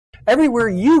everywhere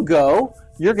you go,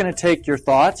 you're going to take your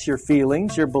thoughts, your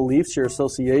feelings, your beliefs, your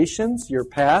associations, your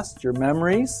past, your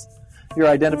memories, your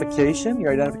identification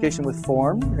with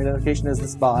form, your identification as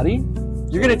this body.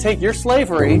 You're going to take your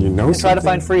slavery and try to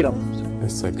find freedom.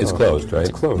 It's closed, right?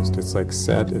 It's closed. It's like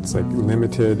set. It's like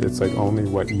limited. It's like only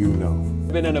what you know.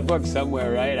 Been in a book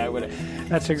somewhere, right? I would.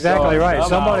 That's exactly right.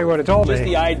 Somebody would have told me. Just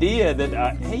the idea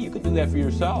that hey, you could do that for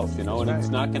yourself, you know, and it's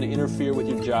not going to interfere with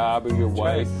your job or your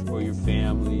wife or your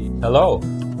family. Hello,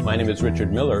 my name is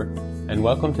Richard Miller, and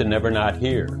welcome to Never Not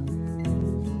Here.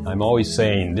 I'm always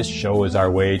saying this show is our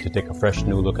way to take a fresh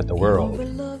new look at the world,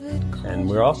 and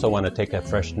we also want to take a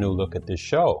fresh new look at this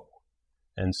show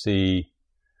and see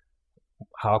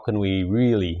how can we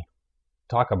really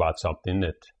talk about something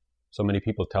that so many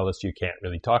people tell us you can't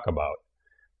really talk about.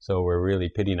 So we're really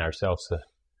pitting ourselves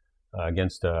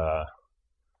against a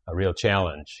real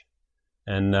challenge.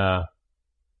 And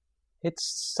it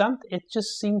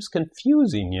just seems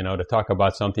confusing, you know, to talk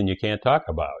about something you can't talk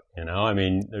about, you know. I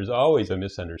mean, there's always a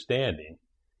misunderstanding.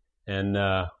 And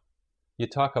you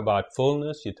talk about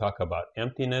fullness, you talk about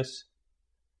emptiness,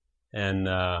 and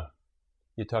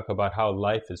you talk about how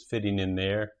life is fitting in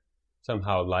there.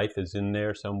 Somehow life is in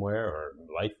there somewhere, or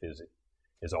life is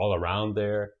all around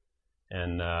there.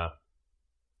 And I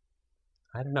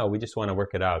don't know, we just want to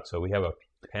work it out. So we have a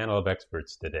panel of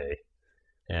experts today,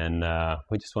 and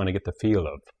we just want to get the feel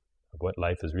of what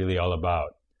life is really all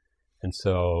about. And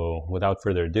so without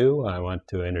further ado, I want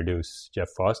to introduce Jeff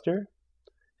Foster.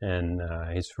 And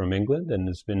he's from England and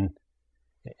has been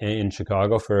in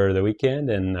Chicago for the weekend.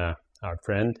 And our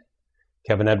friend,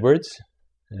 Kevin Edwards,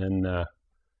 and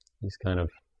he's kind of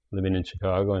living in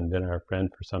Chicago and been our friend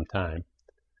for some time.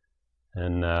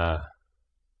 And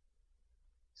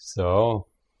so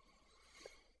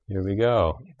here we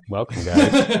go. Welcome,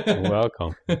 guys.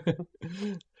 Welcome.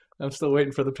 I'm still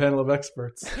waiting for the panel of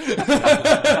experts.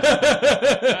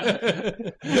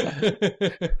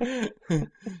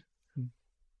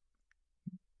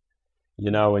 You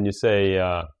know, when you say,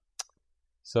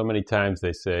 so many times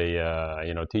they say,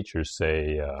 you know, teachers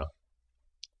say,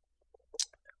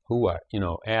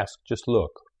 ask, just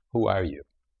look, who are you?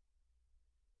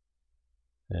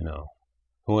 You know,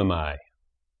 who am I?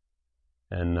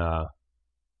 And I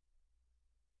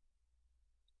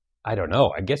don't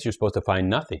know. I guess you're supposed to find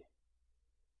nothing.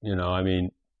 You know, I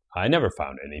mean, I never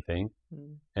found anything.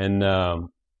 And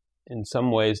in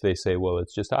some ways they say, well,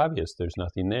 it's just obvious. There's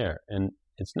nothing there. And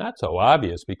it's not so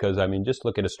obvious because, I mean, just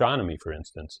look at astronomy, for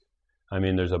instance. I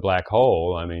mean, there's a black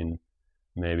hole. I mean,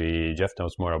 maybe Jeff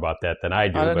knows more about that than I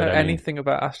do. I don't know anything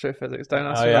about astrophysics. Don't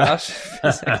ask me about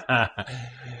astrophysics.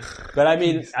 But I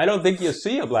mean, I don't think you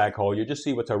see a black hole. You just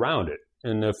see what's around it.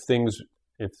 And if things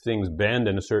bend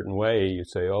in a certain way, you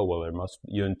say, oh, well,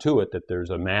 you intuit that there's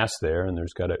a mass there, and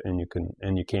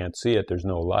you can't see it. There's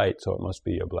no light, so it must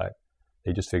be a black.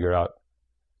 They just figure out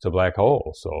it's a black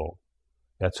hole. So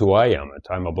that's who I am.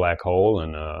 I'm a black hole,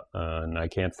 and I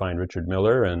can't find Richard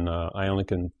Miller, and I only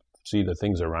can see the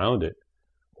things around it.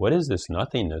 What is this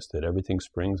nothingness that everything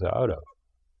springs out of?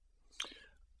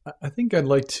 I think I'd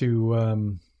like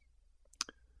to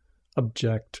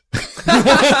object. Go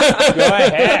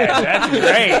ahead.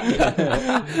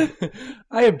 That's great.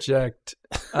 I object.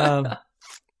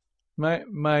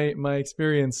 My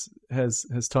experience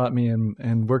has taught me,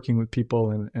 and working with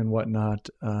people and whatnot,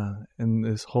 and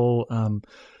this whole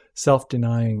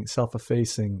self-denying,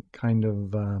 self-effacing kind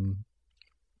of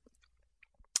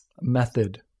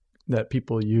method that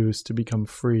people use to become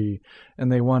free,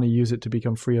 and they want to use it to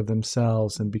become free of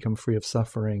themselves and become free of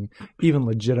suffering, even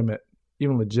legitimate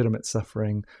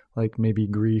suffering, like maybe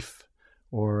grief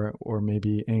or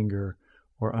maybe anger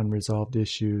or unresolved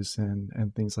issues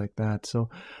and things like that. So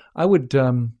I would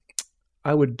have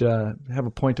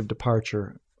a point of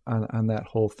departure on that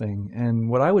whole thing. And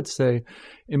what I would say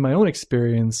in my own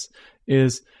experience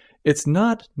is it's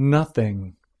not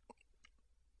nothing.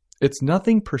 It's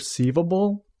nothing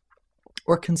perceivable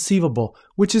or conceivable,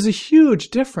 which is a huge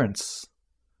difference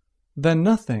than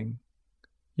nothing.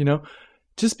 You know,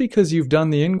 just because you've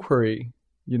done the inquiry,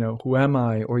 you know, who am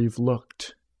I? Or you've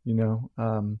looked, you know,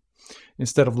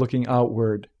 instead of looking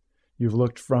outward, you've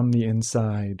looked from the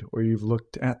inside, or you've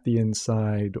looked at the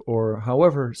inside, or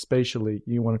however spatially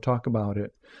you want to talk about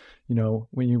it. You know,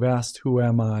 when you've asked, who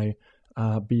am I,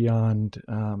 beyond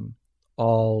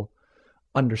all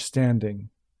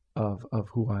understanding of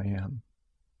who I am.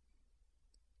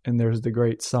 And there's the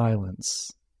great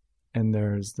silence, and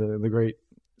there's the great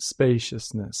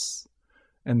spaciousness,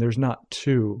 and there's not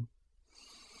two.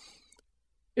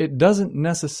 It doesn't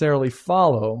necessarily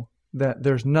follow that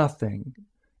there's nothing.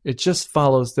 It just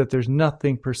follows that there's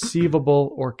nothing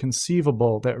perceivable or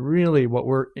conceivable, that really what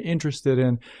we're interested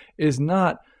in is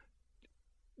not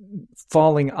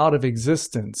falling out of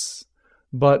existence,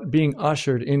 but being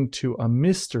ushered into a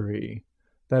mystery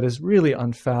that is really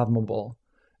unfathomable,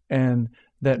 and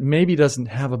that maybe doesn't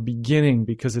have a beginning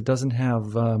because it doesn't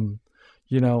have,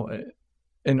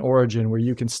 an origin where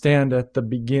you can stand at the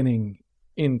beginning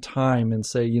in time and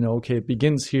say, okay, it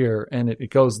begins here and it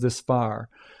goes this far.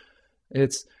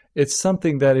 It's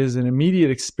something that is an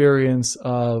immediate experience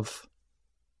of,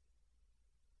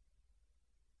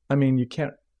 you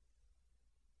can't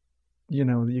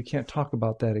talk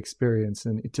about that experience,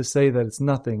 and to say that it's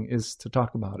nothing is to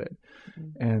talk about it.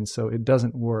 Mm-hmm. And so it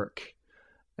doesn't work.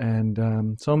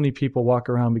 And so many people walk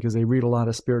around because they read a lot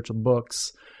of spiritual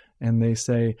books and they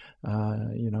say,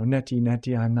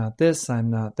 neti, I'm not this, I'm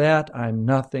not that, I'm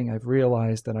nothing. I've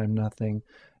realized that I'm nothing.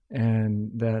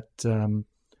 And that, and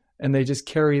they just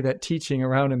carry that teaching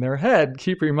around in their head,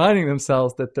 keep reminding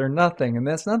themselves that they're nothing. And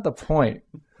that's not the point.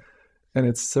 And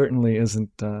it certainly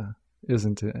isn't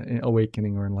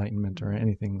awakening or enlightenment or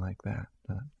anything like that.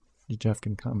 Jeff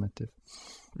can comment if.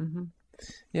 Mm-hmm.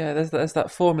 Yeah, there's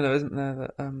that formula, isn't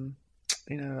there? That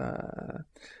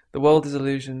the world is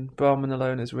illusion, Brahman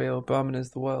alone is real, Brahman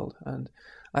is the world. And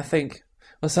I think,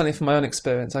 well, certainly from my own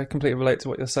experience, I completely relate to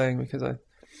what you're saying, because I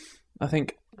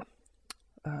think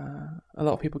a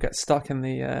lot of people get stuck in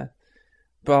the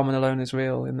Brahman alone is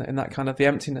real, in that kind of the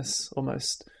emptiness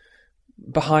almost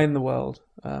behind the world.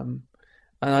 And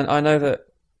I know that,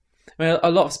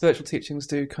 a lot of spiritual teachings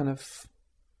do kind of,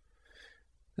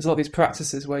 there's a lot of these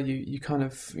practices where you kind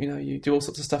of, you do all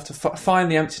sorts of stuff to find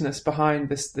the emptiness behind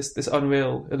this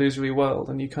unreal, illusory world,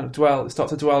 and you kind of start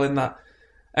to dwell in that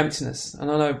emptiness. And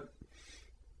I know,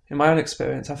 in my own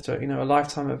experience, after a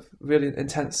lifetime of really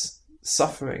intense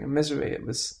suffering and misery, it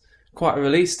was quite a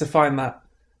release to find that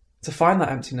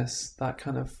emptiness, that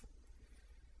kind of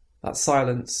that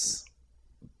silence.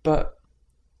 But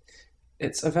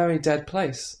it's a very dead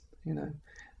place,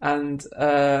 and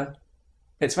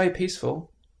it's very peaceful,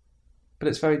 but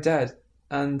it's very dead.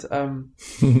 And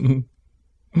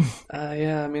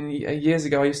years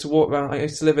ago I used to walk around. I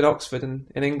used to live in Oxford in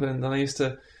England,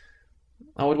 and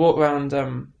I would walk around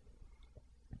for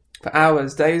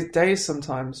hours, days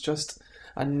sometimes,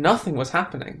 and nothing was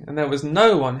happening, and there was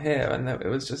no one here, and it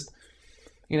was just,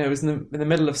 it was in the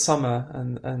middle of summer,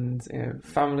 and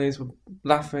families were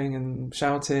laughing and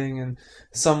shouting, and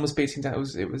the sun was beating down.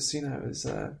 It was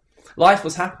life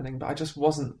was happening, but I just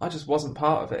wasn't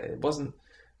part of it.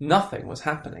 Nothing was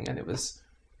happening, and it was,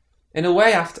 in a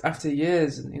way, after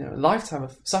years and a lifetime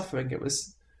of suffering, it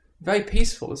was very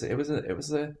peaceful. It was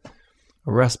a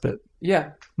respite.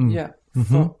 Yeah,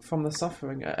 mm-hmm. from the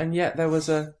suffering, and yet there was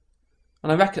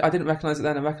I didn't recognize it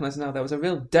then. I recognize it now. There was a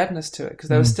real deadness to it, because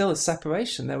there was still a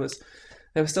separation. There was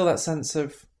still that sense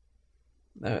of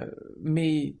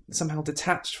me somehow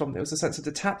detached from it. There was a sense of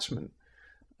detachment.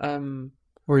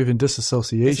 Or even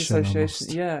disassociation.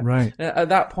 Almost. Yeah. Right. At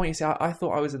that point, you see, I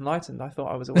thought I was enlightened. I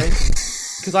thought I was awakened.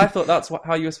 Because I thought that's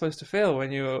how you were supposed to feel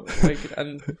when you were awakened.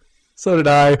 And so did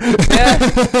I. Yeah.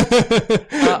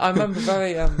 I remember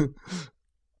very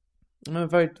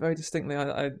very distinctly.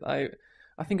 I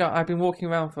think I've been walking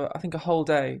around for a whole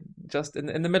day, just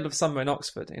in the middle of summer in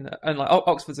Oxford. And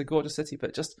Oxford's a gorgeous city,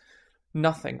 but just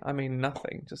nothing. I mean,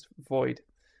 nothing, just void.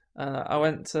 And I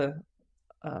went to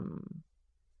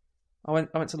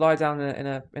lie down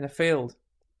in a field,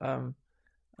 and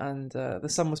the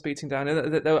sun was beating down,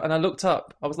 and I looked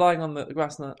up. I was lying on the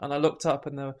grass, and I looked up,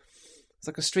 and it's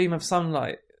like a stream of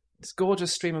sunlight, this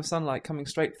gorgeous stream of sunlight coming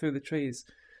straight through the trees,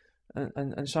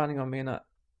 and shining on me. And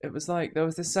it was like there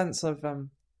was this sense of it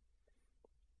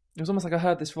was almost like I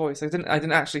heard this voice. I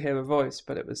didn't actually hear a voice,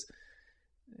 but it was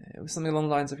something along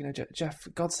the lines of, Jeff,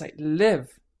 for God's sake,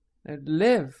 live. And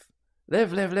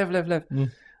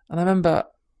I remember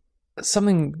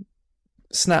something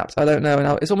snapped. I don't know,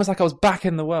 and it's almost like I was back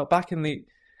in the world, back in the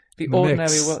ordinary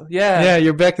mix. world. Yeah,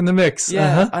 you're back in the mix.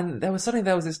 Yeah, uh-huh. And there was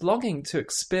this longing to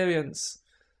experience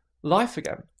life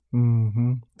again,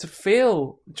 mm-hmm. to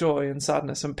feel joy and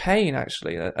sadness and pain,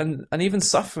 actually, and even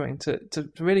suffering, to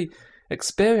really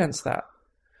experience that.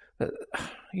 But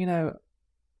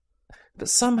but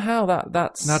somehow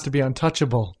that's not to be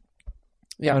untouchable,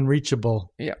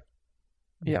 unreachable. Yeah.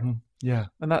 Mm-hmm. Yeah,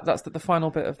 and that's the final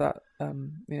bit of that.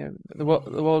 The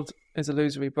world is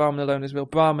illusory. Brahman alone is real.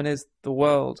 Brahman is the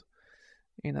world.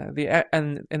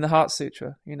 And in the Heart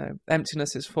Sutra,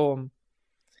 emptiness is form.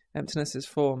 Emptiness is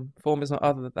form. Form is not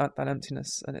other than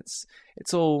emptiness, and it's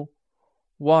all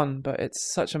one, but it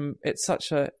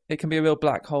can be a real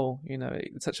black hole.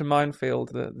 It's such a minefield,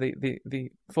 the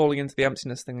falling into the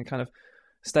emptiness thing and kind of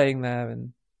staying there,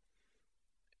 and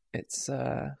it's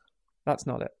that's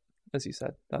not it, as you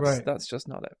said. That's just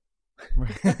not it.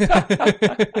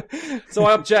 So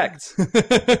I object.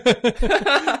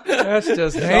 That's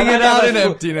just hanging out in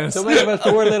emptiness. So many of us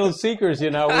poor little seekers,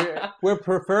 we're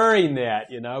preferring that,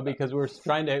 because we're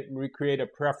trying to recreate a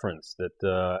preference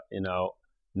that,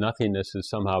 nothingness is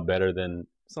somehow better than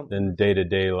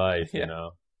day-to-day life, And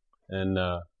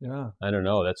I don't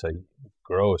know, that's a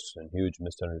gross and huge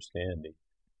misunderstanding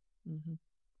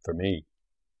for me.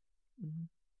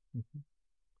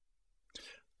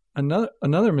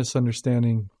 Another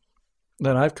misunderstanding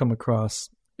that I've come across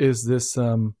is this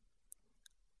the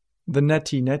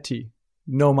neti,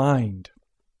 no mind.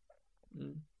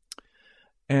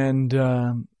 And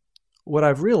what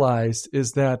I've realized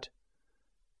is that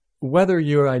whether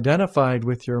you're identified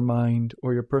with your mind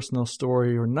or your personal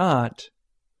story or not,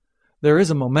 there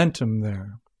is a momentum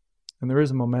there. And there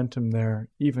is a momentum there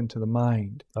even to the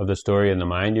mind. Of the story and the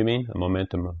mind, you mean? A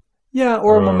momentum of... Yeah,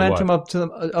 or a momentum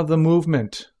of the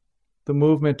movement. The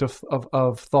movement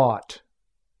of thought.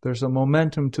 There's a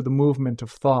momentum to the movement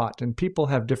of thought, and people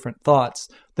have different thoughts.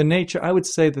 I would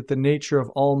say that the nature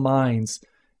of all minds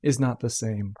is not the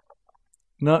same.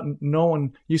 No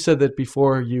one. You said that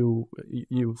before you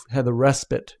had the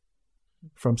respite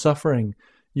from suffering.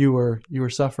 You were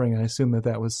suffering. I assume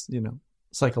that was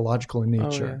psychological in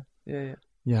nature. Oh,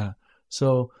 yeah.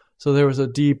 So there was a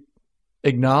deep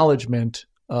acknowledgement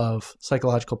of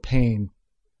psychological pain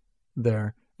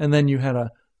there. And then you had an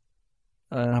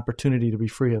opportunity to be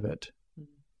free of it.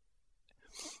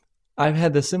 I've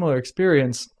had the similar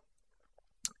experience,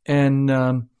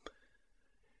 and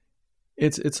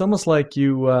it's almost like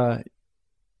you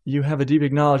have a deep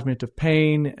acknowledgement of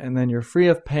pain, and then you're free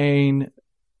of pain,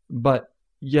 but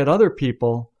yet other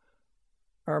people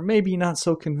are maybe not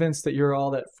so convinced that you're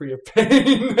all that free of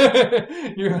pain.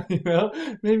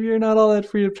 Maybe you're not all that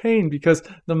free of pain because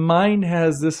the mind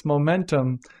has this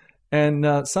momentum.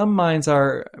 And some minds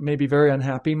are maybe very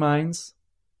unhappy minds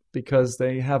because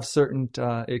they have certain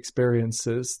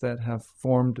experiences that have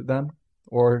formed them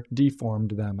or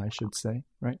deformed them, I should say,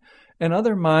 right? And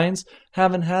other minds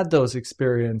haven't had those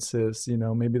experiences.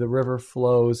 Maybe the river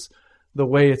flows the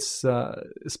way it's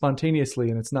spontaneously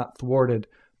and it's not thwarted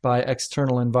by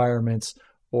external environments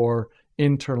or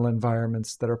internal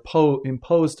environments that are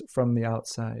imposed from the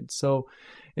outside. So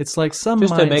it's like some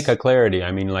just minds, to make a clarity,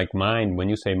 I mean, like mind, when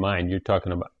you say mind, you're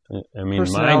talking about,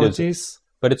 personalities. Mind is,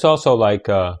 but it's also like,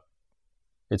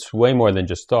 it's way more than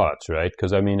just thoughts, right?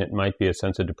 Because, it might be a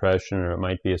sense of depression, or it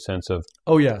might be a sense of...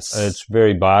 Oh, yes. It's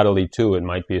very bodily, too. It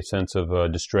might be a sense of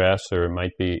distress, or it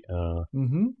might be...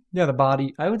 Yeah, the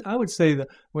body. I would say that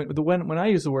when I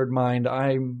use the word mind,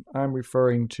 I'm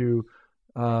referring to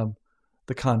the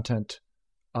content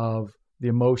of the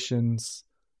emotions,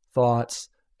 thoughts,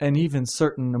 and even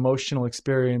certain emotional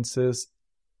experiences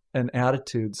and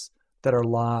attitudes that are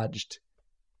lodged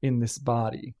in this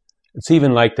body. It's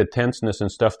even like the tenseness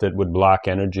and stuff that would block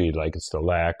energy, like it's the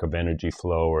lack of energy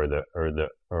flow, or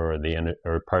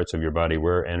parts of your body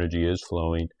where energy is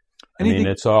flowing.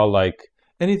 It's all like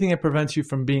anything that prevents you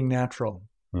from being natural.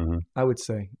 Mm-hmm. I would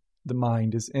say the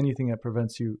mind is anything that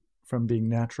prevents you from being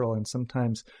natural. And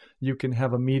sometimes you can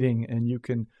have a meeting and you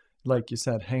can, like you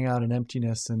said, hang out in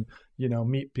emptiness and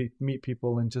meet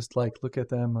people and just like look at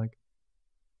them like,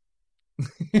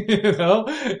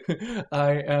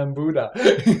 I am Buddha.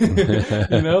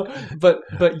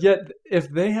 But yet if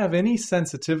they have any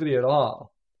sensitivity at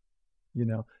all,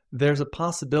 there's a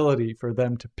possibility for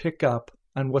them to pick up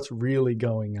on what's really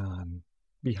going on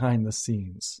behind the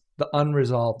scenes, the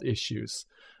unresolved issues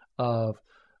of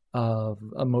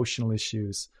emotional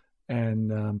issues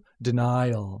and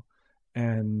denial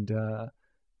and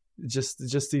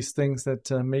just these things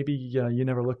that maybe you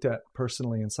never looked at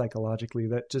personally and psychologically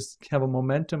that just have a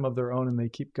momentum of their own and they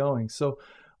keep going. So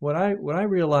what I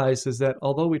realize is that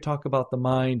although we talk about the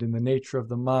mind and the nature of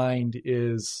the mind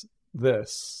is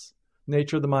this,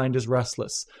 nature of the mind is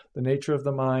restless. The nature of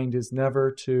the mind is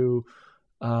never to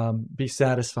be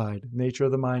satisfied. Nature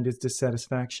of the mind is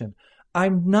dissatisfaction. I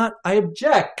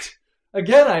object.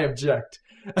 Again, I object.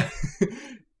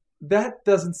 That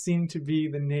doesn't seem to be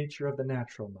the nature of the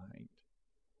natural mind.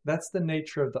 That's the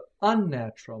nature of the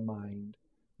unnatural mind,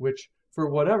 which, for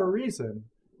whatever reason,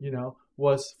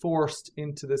 was forced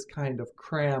into this kind of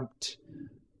cramped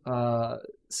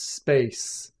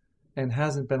space and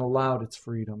hasn't been allowed its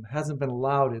freedom, hasn't been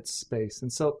allowed its space.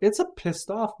 And so it's a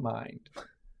pissed off mind.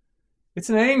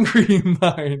 It's an angry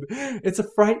mind. It's a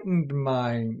frightened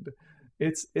mind.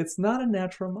 it's not a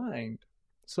natural mind.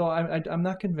 So I'm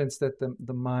not convinced that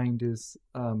the mind is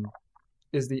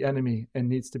the enemy and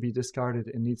needs to be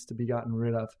discarded and needs to be gotten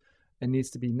rid of and needs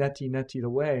to be nettied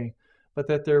away, but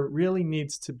that there really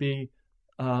needs to be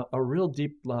a real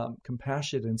deep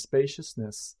compassion and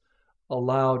spaciousness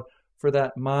allowed for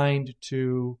that mind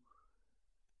to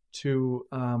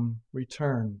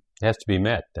return. It has to be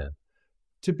met then.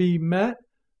 To be met,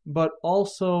 but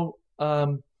also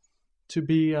to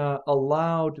be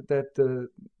allowed that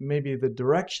maybe the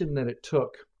direction that it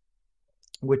took,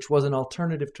 which was an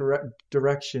alternative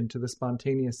direction to the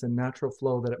spontaneous and natural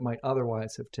flow that it might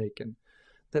otherwise have taken,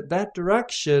 that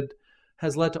direction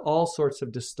has led to all sorts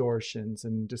of distortions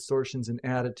in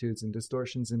attitudes and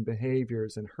distortions in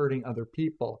behaviors and hurting other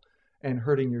people and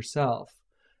hurting yourself.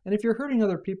 And if you're hurting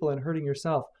other people and hurting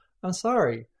yourself, I'm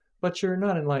sorry, but you're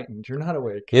not enlightened. You're not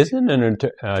awake. Isn't an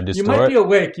You might be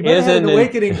awake. You might have an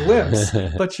awakening glimpse,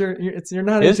 but you're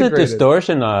not Isn't integrated.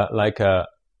 distortion like an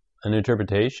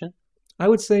interpretation? I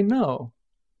would say no.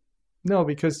 No,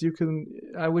 because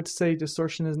I would say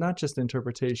distortion is not just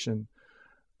interpretation.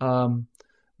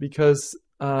 Because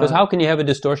how can you have a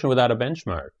distortion without a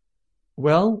benchmark?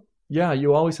 Well, yeah,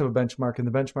 you always have a benchmark, and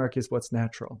the benchmark is what's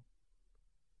natural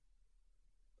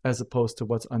as opposed to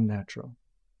what's unnatural.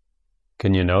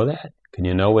 Can you know that? Can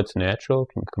you know what's natural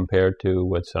compared to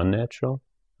what's unnatural?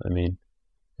 I mean,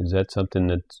 is that something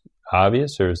that's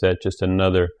obvious, or is that just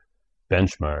another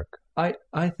benchmark? I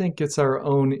think it's our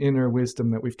own inner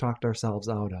wisdom that we've talked ourselves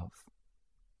out of.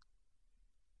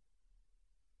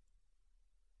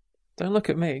 Don't look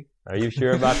at me. Are you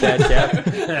sure about that, Jeff?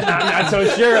 I'm not so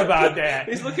sure about that.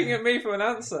 He's looking at me for an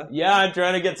answer. Yeah, I'm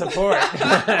trying to get support.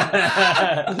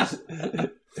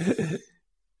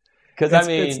 Because I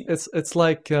mean, it's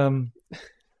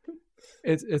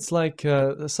like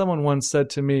someone once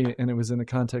said to me, and it was in the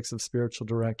context of spiritual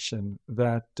direction,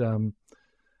 that the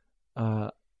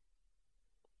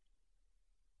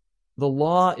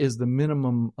law is the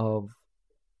minimum of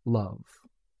love,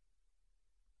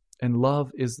 and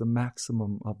love is the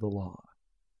maximum of the law.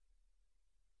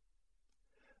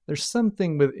 There's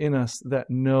something within us that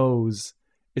knows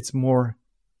it's more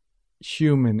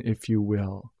human, if you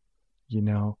will,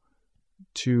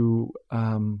 to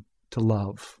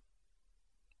love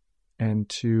and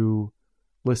to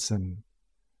listen.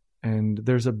 And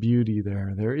there's a beauty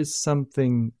there. There is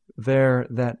something there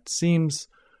that seems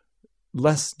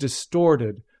less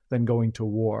distorted than going to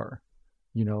war,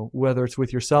 whether it's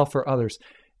with yourself or others.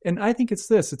 And I think it's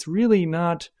this. It's really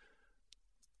not,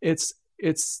 it's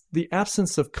the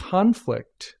absence of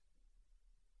conflict.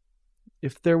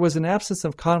 If there was an absence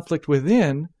of conflict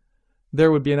within,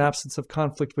 there would be an absence of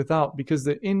conflict without, because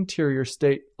the interior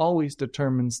state always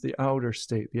determines the outer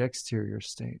state, the exterior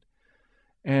state.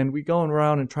 And we go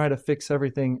around and try to fix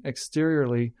everything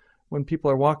exteriorly when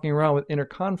people are walking around with inner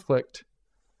conflict.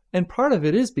 And part of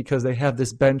it is because they have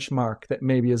this benchmark that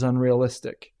maybe is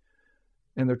unrealistic.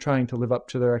 And they're trying to live up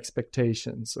to their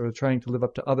expectations, or trying to live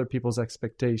up to other people's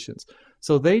expectations.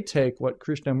 So they take what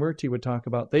Krishnamurti would talk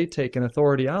about. They take an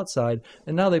authority outside,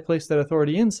 and now they place that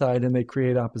authority inside, and they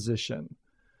create opposition.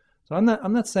 So I'm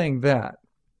not saying that,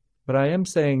 but I am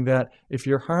saying that if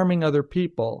you're harming other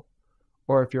people,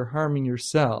 or if you're harming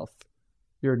yourself,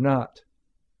 you're not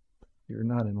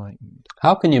enlightened.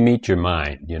 How can you meet your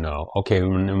mind? Okay,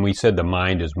 when we said the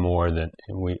mind is more than,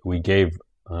 we gave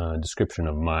a description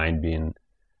of mind being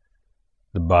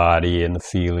the body and the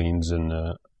feelings and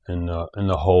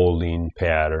the holding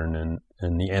pattern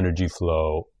and the energy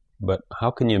flow. But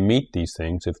how can you meet these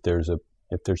things if there's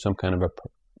some kind of a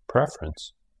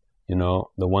preference? The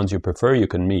ones you prefer you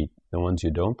can meet. The ones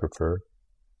you don't prefer,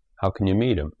 how can you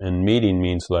meet them? And meeting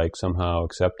means like somehow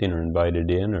accepting or invited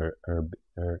in or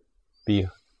be.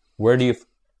 Where do you?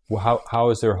 How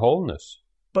is there wholeness?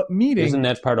 But meeting, isn't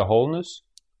that part of wholeness?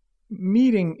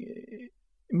 Meeting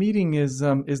is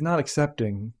not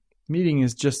accepting. Meeting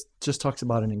is just talks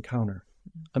about an encounter.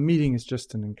 A meeting is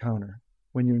just an encounter.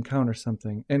 When you encounter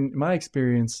something, and my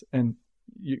experience, and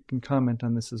you can comment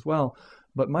on this as well,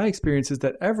 but my experience is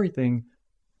that everything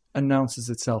announces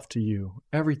itself to you.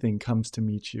 Everything comes to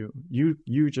meet you.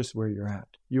 You just where you're at.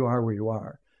 You are where you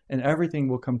are. And everything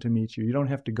will come to meet you. You don't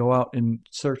have to go out and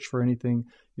search for anything.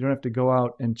 You don't have to go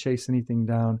out and chase anything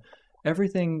down.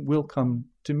 Everything will come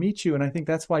to meet you. And I think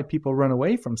that's why people run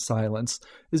away from silence,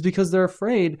 is because they're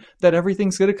afraid that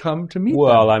everything's going to come to meet them.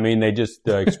 Well, I mean, they just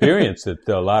experience that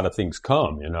a lot of things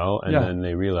come, and then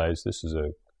they realize this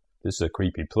is a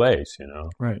creepy place,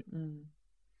 Right. Mm.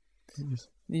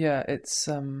 Yeah, it's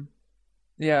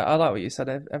I like what you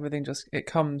said. Everything it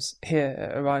comes here,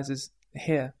 it arises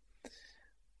here.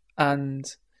 And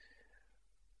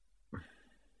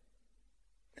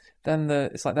then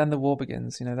the war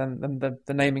begins. Then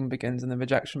the naming begins, and the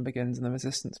rejection begins, and the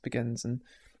resistance begins, and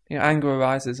anger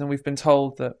arises, and we've been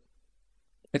told that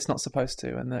it's not supposed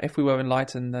to, and that if we were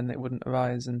enlightened, then it wouldn't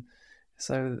arise, and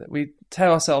so we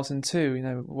tear ourselves in two.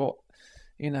 Even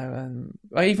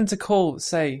to call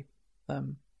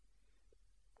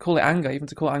it anger, even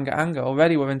to call anger.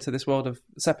 Already we're into this world of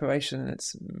separation, and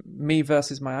it's me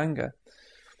versus my anger.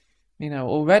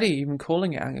 Already even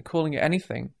calling it anger, calling it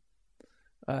anything.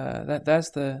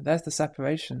 There's the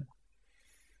separation.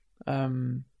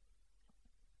 And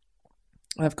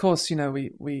of course, we never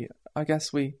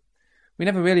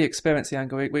really experience the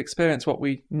anger. We experience what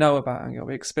we know about anger.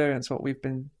 We experience what we've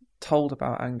been told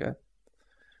about anger,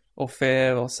 or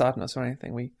fear, or sadness, or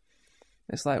anything.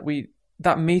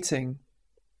 That meeting,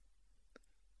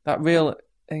 that real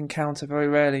encounter, very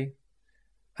rarely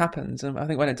happens. And I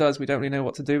think when it does, we don't really know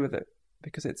what to do with it,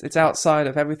 because it's outside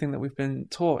of everything that we've been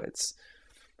taught. It's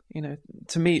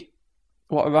to meet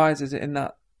what arises in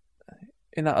that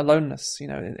aloneness.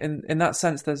 In that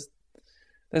sense, there's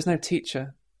no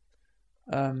teacher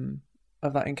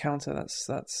of that encounter. That's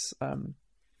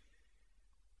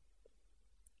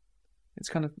it's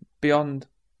kind of beyond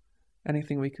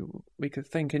anything we could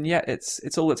think, and yet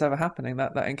it's all that's ever happening.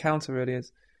 That encounter really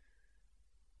is.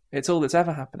 It's all that's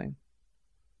ever happening.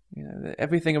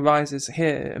 Everything arises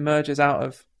here, emerges out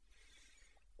of.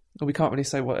 We can't really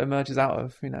say what it emerges out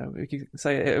of. We can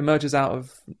say it emerges out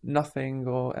of nothing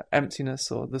or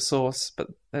emptiness or the source, but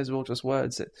those are all just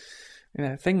words.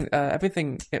 Everything,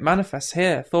 it manifests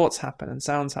here. Thoughts happen, and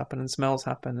sounds happen, and smells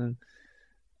happen,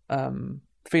 and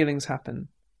feelings happen.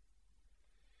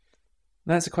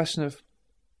 And that's a question of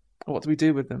what do we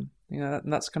do with them.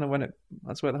 And that's kind of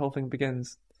that's where the whole thing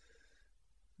begins.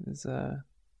 Is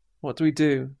what do we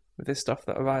do with this stuff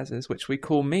that arises, which we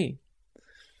call me?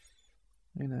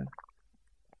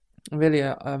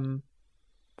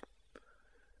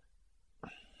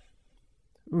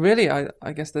 Really,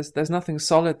 I guess there's nothing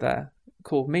solid there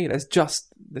called me. There's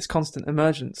just this constant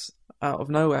emergence out of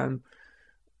nowhere. And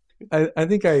I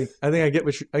think I get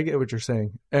what you're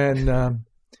saying, and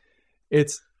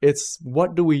it's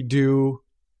what do we do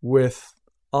with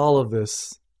all of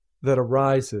this that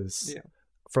arises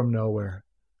from nowhere,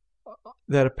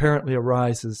 that apparently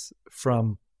arises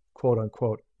from quote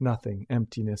unquote nothing,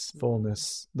 emptiness,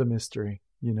 fullness, the mystery.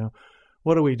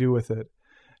 What do we do with it?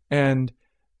 And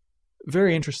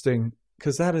very interesting,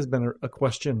 because that has been a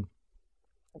question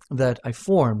that I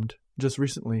formed just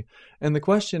recently. And the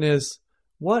question is,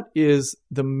 what is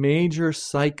the major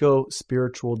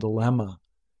psycho-spiritual dilemma?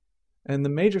 And the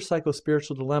major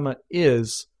psycho-spiritual dilemma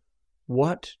is,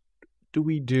 what do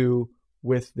we do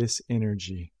with this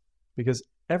energy? Because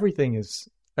everything is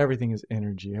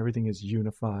energy. Everything is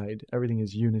unified. Everything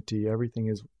is unity. Everything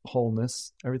is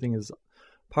wholeness. Everything is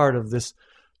part of this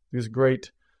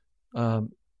great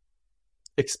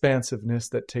expansiveness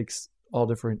that takes all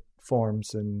different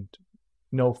forms and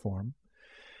no form.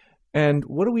 And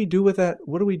what do we do with that?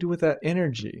 What do we do with that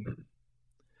energy?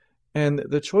 And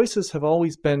the choices have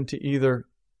always been to either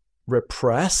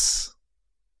repress,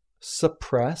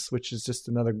 suppress, which is just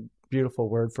another beautiful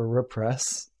word for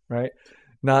repress, right?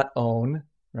 Not own,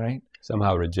 right?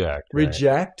 Somehow reject.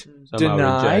 Reject, Somehow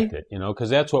deny. reject it, because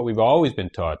that's what we've always been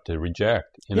taught, to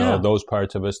reject, those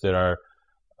parts of us that are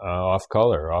off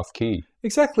color, off key.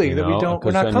 Exactly, that we're not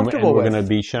comfortable with. We're going to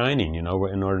be shining, in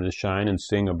order to shine and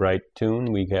sing a bright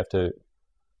tune, we have to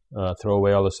throw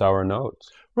away all the sour notes.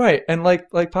 Right, and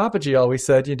like Papaji always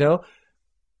said,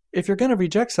 if you're going to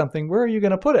reject something, where are you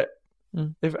going to put it?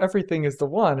 If everything is the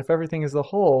one, if everything is the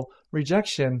whole,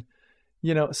 rejection,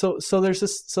 so there's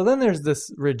this. So then there's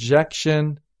this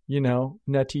rejection,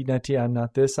 neti, I'm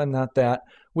not this, I'm not that,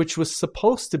 which was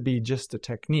supposed to be just a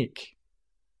technique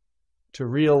to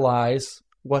realize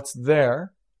what's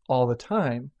there all the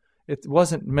time. It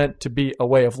wasn't meant to be a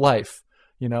way of life.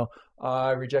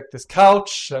 I reject this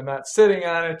couch. I'm not sitting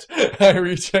on it. I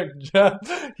reject Jeff.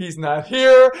 He's not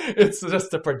here. It's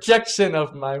just a projection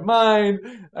of my mind.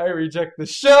 I reject the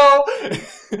show.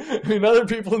 Other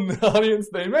people in the audience,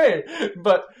 they may.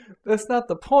 But that's not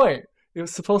the point. It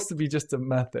was supposed to be just a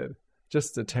method,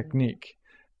 just a technique,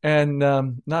 and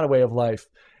not a way of life.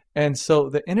 And so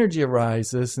the energy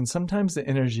arises, and sometimes the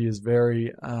energy is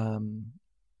very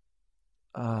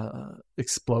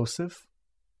explosive.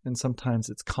 And sometimes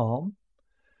it's calm,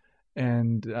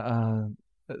 and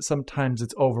sometimes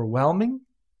it's overwhelming,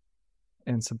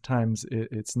 and sometimes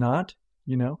it's not,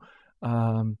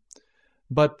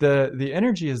 But the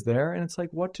energy is there, and it's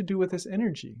like, what to do with this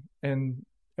energy? And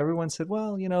everyone said,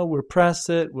 well, we'll repress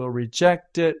it, we'll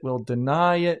reject it, we'll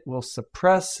deny it, we'll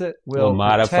suppress it, we'll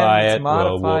modify it,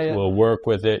 we'll work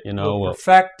with it, we'll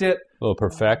perfect it. We'll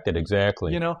perfect it,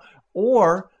 exactly.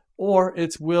 Or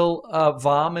we'll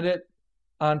vomit it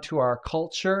onto our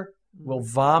culture. We'll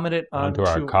vomit it onto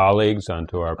our colleagues,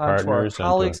 onto our partners,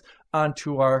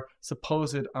 onto our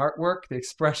supposed artwork, the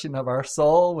expression of our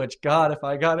soul, which, God, if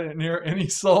I got near any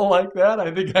soul like that,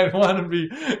 I think I'd want to be,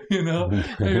 maybe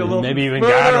a little maybe even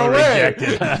God will reject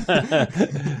it.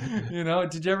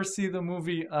 Did you ever see the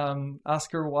movie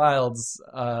Oscar Wilde's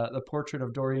The Portrait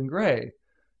of Dorian Gray?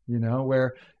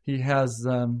 Where he has,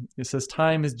 it says,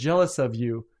 time is jealous of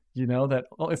you. That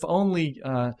if only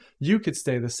you could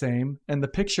stay the same and the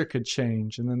picture could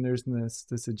change. And then there's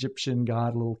this Egyptian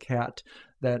god, little cat,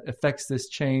 that affects this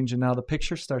change. And now the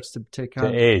picture starts to take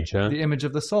on the image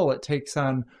of the soul. It takes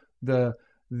on the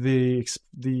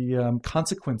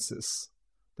consequences,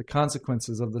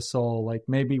 of the soul. Like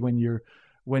maybe when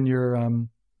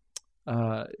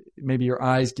maybe your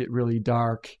eyes get really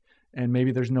dark, and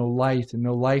maybe there's no light and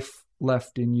no life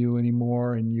left in you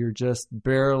anymore, and you're just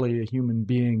barely a human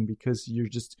being because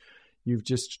you've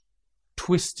just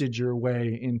twisted your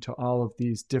way into all of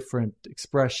these different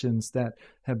expressions that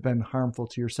have been harmful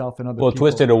to yourself and other people. Well,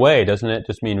 twisted away, doesn't it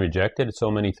just mean rejected? It's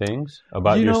so many things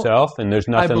about yourself, and there's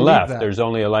nothing left. That. There's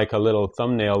only like a little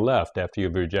thumbnail left after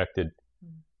you've rejected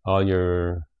all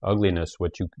your ugliness,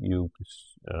 what you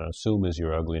assume is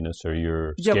your ugliness or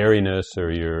your scariness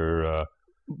or your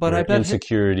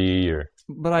insecurity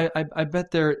But I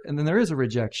bet there is a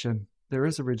rejection. There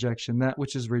is a rejection. That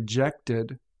which is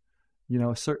rejected,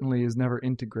 certainly is never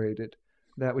integrated.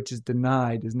 That which is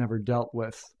denied is never dealt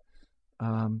with.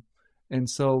 And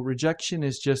so rejection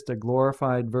is just a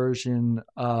glorified version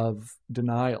of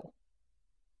denial.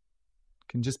 It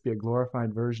can just be a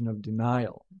glorified version of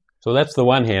denial. So that's the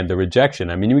one hand, the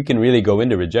rejection. I mean, we can really go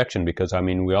into rejection because,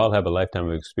 we all have a lifetime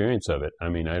of experience of it. I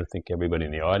don't think everybody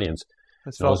in the audience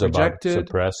knows about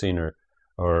suppressing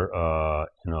or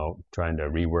trying to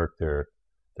rework their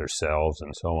selves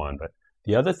and so on. But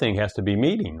the other thing has to be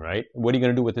meeting, right? What are you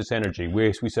going to do with this energy?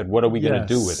 We said, what are we going to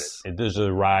do with it? This is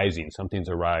arising. Something's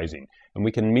arising. And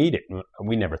we can meet it.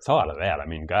 We never thought of that.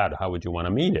 God, how would you want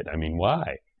to meet it?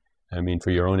 Why?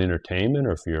 For your own entertainment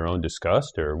or for your own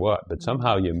disgust or what? But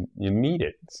somehow you meet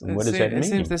it. And what does that mean? It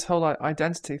seems this whole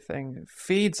identity thing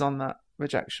feeds on that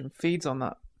rejection, feeds on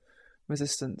that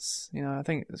resistance. I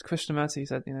think as Krishnamurti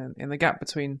said, in the gap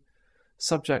between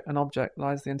subject and object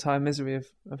lies the entire misery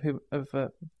of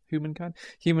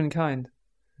humankind.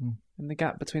 In the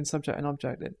gap between subject and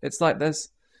object, it's like there's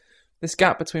this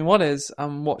gap between what is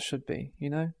and what should be.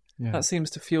 That seems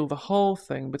to fuel the whole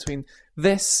thing between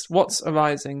this, what's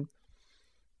arising,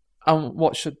 and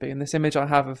what should be. And this image I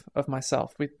have of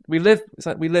myself, we live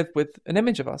with an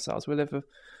image of ourselves. We live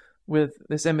with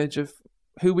this image of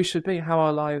who we should be, how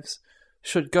our lives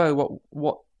should go,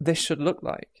 what this should look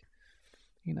like.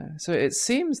 So it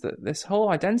seems that this whole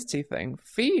identity thing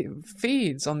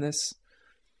feeds on this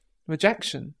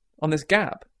rejection, on this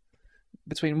gap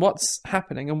between what's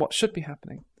happening and what should be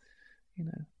happening.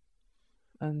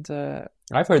 And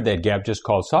I've heard that gap just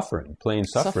called suffering, plain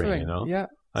suffering. Yeah.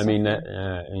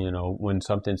 When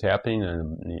something's happening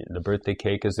and the birthday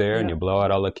cake is there and you blow out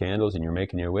all the candles and you're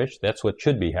making your wish, that's what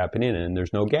should be happening, and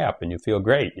there's no gap and you feel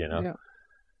great, Yeah.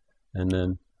 And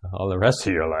then all the rest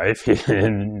of your life,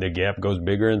 and the gap goes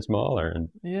bigger and smaller. And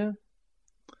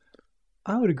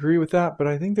I would agree with that, but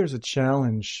I think there's a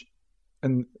challenge,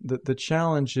 and the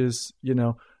challenge is,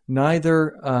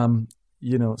 neither,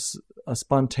 a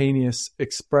spontaneous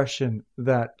expression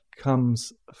that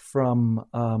comes from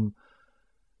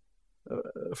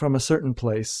a certain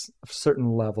place, a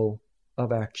certain level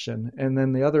of action, and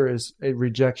then the other is a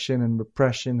rejection and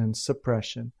repression and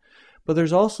suppression. But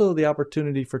there's also the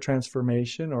opportunity for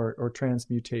transformation or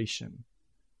transmutation,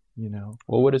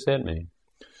 Well, what does that mean?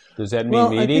 Does that mean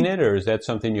meeting it, or is that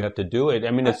something you have to do?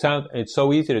 It's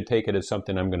so easy to take it as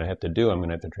something I'm going to have to do. I'm going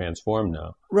to have to transform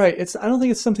now. Right. I don't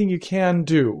think it's something you can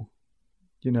do,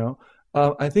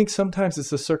 I think sometimes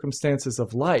it's the circumstances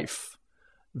of life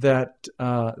that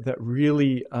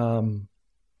really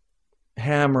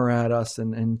hammer at us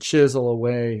and chisel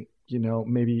away,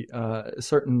 maybe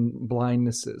certain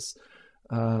blindnesses,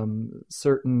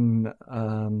 certain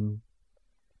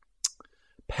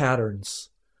patterns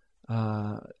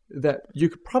that you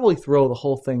could probably throw the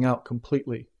whole thing out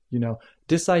completely.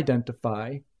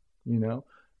 Disidentify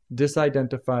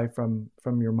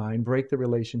from your mind, break the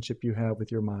relationship you have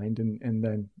with your mind, and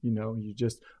then you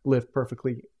just live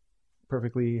perfectly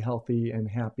healthy and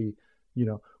happy,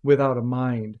 without a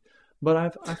mind. But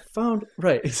I found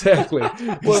right exactly.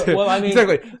 Well, I mean,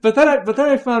 exactly. But then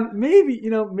I found maybe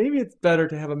it's better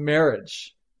to have a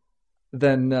marriage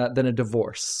than a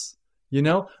divorce.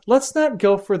 Let's not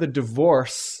go for the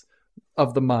divorce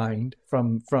of the mind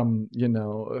from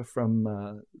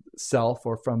self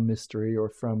or from mystery or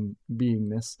from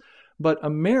beingness, but a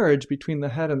marriage between the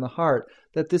head and the heart.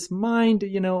 That this mind,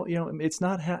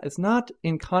 it's not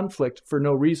in conflict for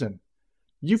no reason.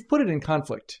 You've put it in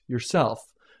conflict yourself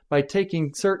by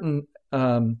taking certain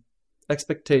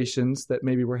expectations that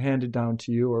maybe were handed down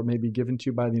to you or maybe given to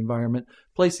you by the environment,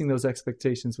 placing those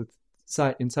expectations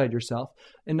inside yourself,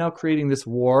 and now creating this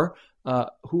war,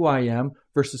 who I am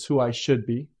versus who I should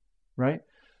be, right?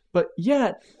 But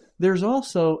yet, there's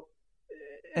also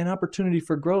an opportunity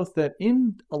for growth that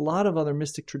in a lot of other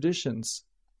mystic traditions,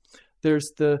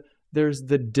 there's the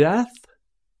death,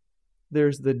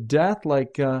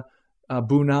 like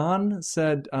Bunan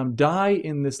said, die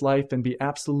in this life and be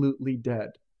absolutely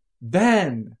dead.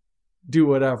 Then do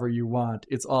whatever you want.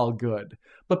 It's all good.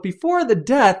 But before the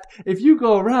death, if you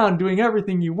go around doing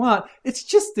everything you want, it's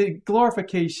just the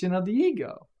glorification of the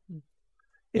ego.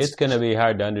 It's going to be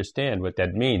hard to understand what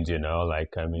that means,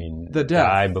 like, I mean, the death.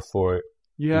 Die before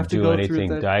you have to do go anything,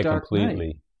 through die dark completely.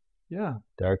 Night. Yeah.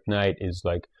 Dark night is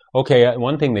like, okay,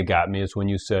 one thing that got me is when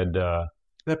you said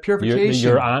that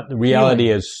purification. Reality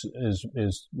is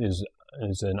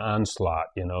an onslaught,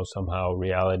 somehow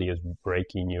reality is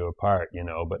breaking you apart,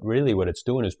 but really what it's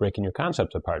doing is breaking your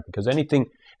concepts apart, because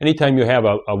anytime you have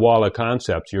a wall of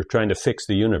concepts, you're trying to fix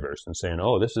the universe and saying,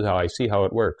 oh, this is how I see how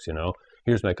it works,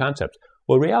 here's my concepts.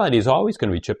 Well, reality is always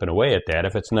going to be chipping away at that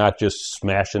if it's not just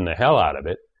smashing the hell out of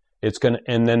it. It's going to,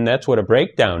 and then that's what a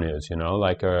breakdown is,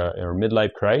 like or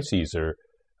midlife crises, or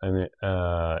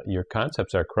your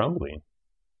concepts are crumbling.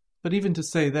 But even to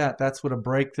say that's what a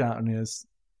breakdown is,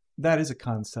 that is a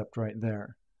concept right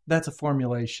there. That's a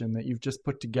formulation that you've just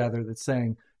put together that's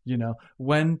saying,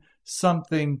 when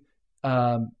something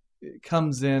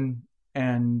comes in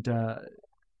and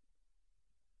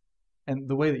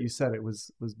the way that you said it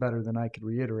was better than I could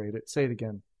reiterate it. Say it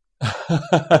again.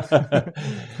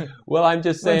 Well, I'm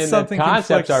just saying that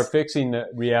concepts are fixing the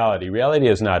reality. Reality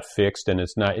is not fixed, and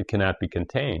it cannot be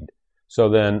contained. So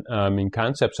then,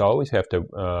 concepts always have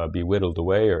to be whittled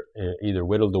away, or either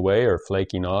whittled away, or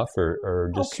flaking off,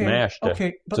 or just smashed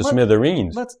to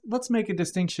smithereens. Let's make a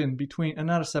distinction between, and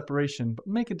not a separation, but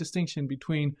make a distinction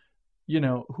between,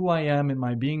 who I am in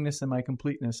my beingness and my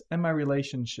completeness, and my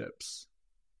relationships,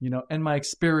 and my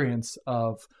experience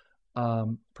of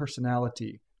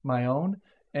personality, my own,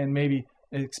 and maybe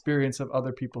an experience of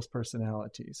other people's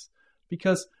personalities.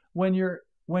 Because when you're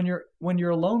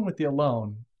alone with the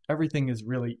alone, everything is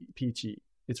really peachy.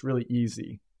 It's really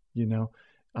easy, to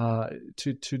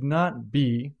not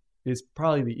be is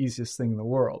probably the easiest thing in the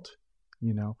world,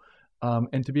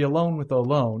 and to be alone with the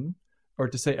alone, or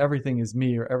to say everything is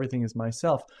me or everything is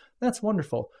myself, that's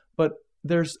wonderful. But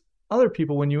there's other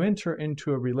people, when you enter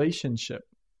into a relationship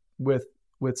with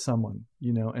someone,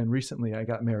 and recently I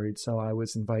got married, so I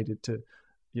was invited to,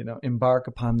 embark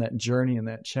upon that journey and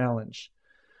that challenge,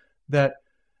 that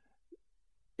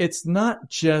it's not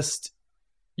just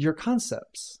your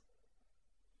concepts.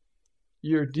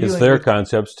 You're dealing it's their with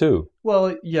concepts too.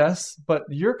 Well, yes, but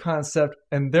your concept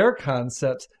and their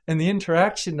concepts and the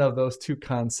interaction of those two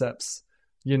concepts,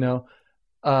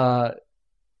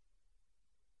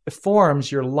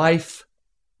 forms your life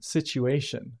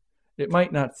situation. It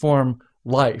might not form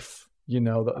life,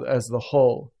 as the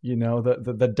whole,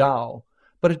 the Tao,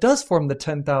 but it does form the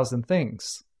 10,000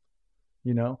 things,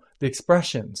 the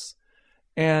expressions.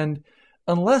 And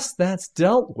unless that's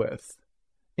dealt with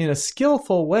in a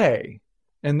skillful way,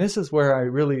 and this is where I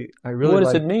really what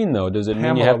does it mean, though? Does it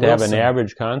mean you have to have an Wilson.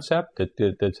 average concept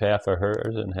that's half of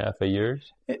hers and half of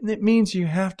yours? It means you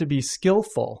have to be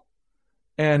skillful.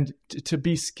 And to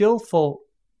be skillful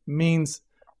means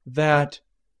that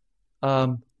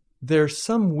there's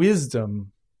some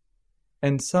wisdom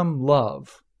and some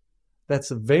love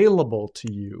that's available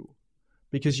to you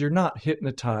because you're not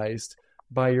hypnotized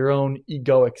by your own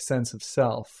egoic sense of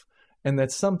self, and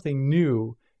that something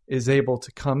new is able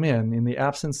to come in the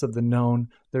absence of the known.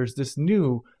 There's this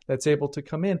new that's able to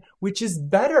come in, which is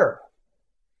better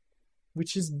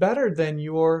than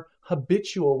your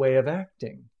habitual way of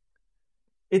acting.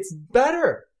 It's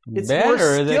better. It's more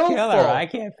better the skillful. killer. I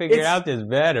can't figure out this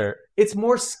better. It's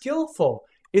more skillful.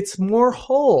 It's more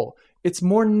whole. It's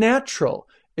more natural.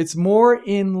 It's more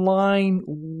in line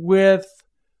with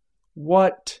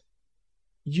what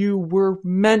you were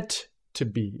meant to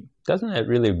be. Doesn't that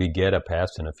really beget a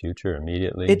past and a future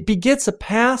immediately? It begets a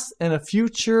past and a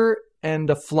future and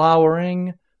a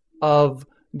flowering of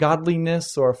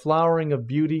godliness or flowering of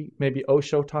beauty. Maybe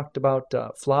Osho talked about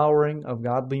flowering of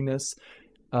godliness,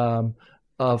 of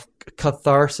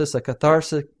catharsis, a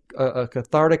cathartic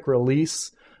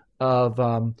release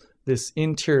of this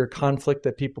interior conflict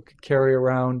that people could carry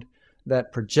around,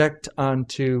 that project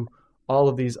onto all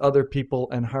of these other people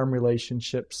and harm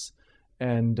relationships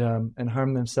and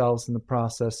harm themselves in the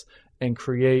process and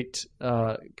create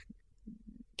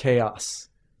chaos,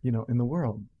 in the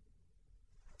world.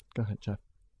 Go ahead, Jeff.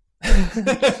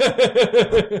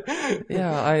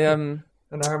 Yeah,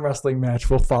 an arm wrestling match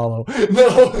will follow.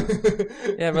 No.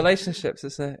 Yeah, relationships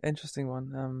is an interesting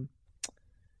one.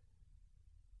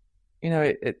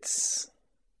 It's.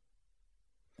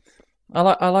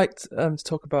 I like to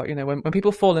talk about when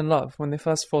people fall in love, when they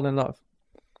first fall in love.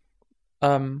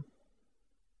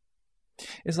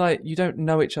 It's like you don't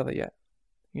know each other yet.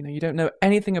 You don't know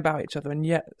anything about each other, and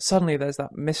yet suddenly there's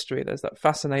that mystery, there's that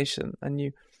fascination, and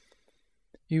you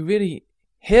really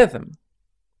hear them,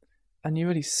 and you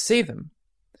really see them,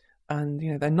 and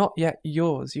they're not yet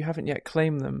yours. You haven't yet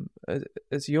claimed them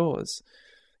as yours.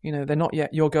 They're not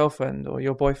yet your girlfriend or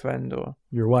your boyfriend or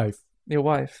your wife. Your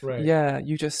wife. Right. Yeah,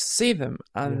 you just see them,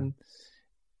 and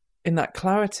in that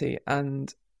clarity,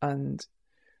 and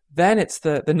then it's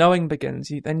the knowing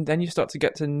begins. Then you start to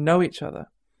get to know each other.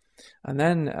 And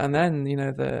then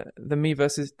the me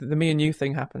versus the me and you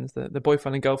thing happens, the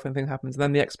boyfriend and girlfriend thing happens, and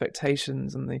then the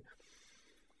expectations and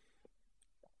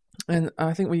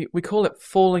I think we call it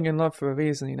falling in love for a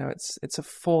reason. It's a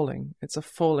falling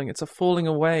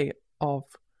away of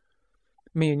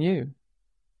me and you.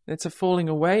 It's a falling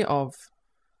away of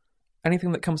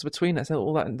anything that comes between us,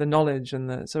 all that, the knowledge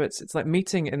so it's like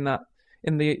meeting in the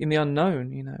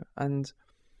unknown,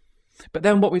 but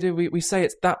then what we do, we say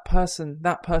it's that person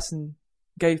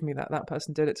gave me that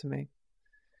person did it to me.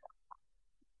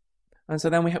 And so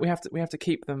then we have to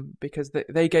keep them because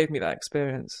they gave me that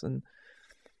experience. And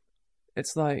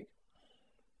it's like,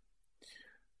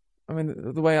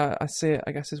 the way I see it,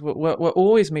 I guess, is we're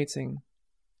always meeting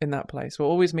in that place. We're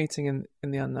always meeting in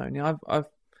the unknown.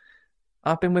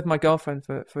 I've been with my girlfriend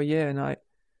for a year, and I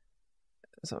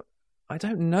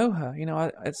don't know her.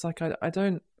 It's like I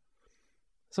don't.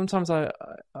 Sometimes I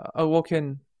walk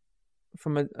in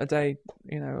from a day,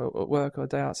 at work or a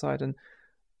day outside, and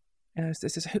it's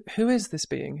this, who is this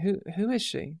being? Who is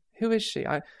she? Who is she?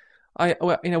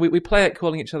 We play at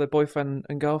calling each other boyfriend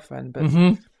and girlfriend, but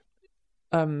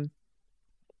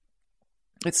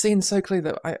it's seen so clearly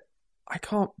that I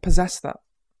can't possess that.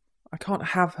 I can't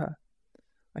have her.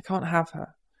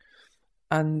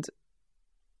 And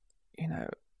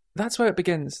that's where it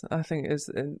begins. I think is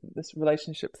in this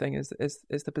relationship thing is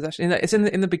the possession. It's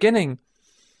in the beginning.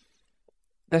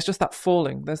 There's just that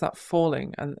falling. There's that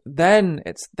falling, and then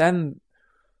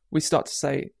we start to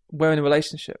say we're in a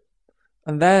relationship,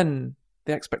 and then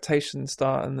the expectations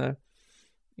start, and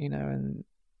and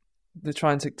the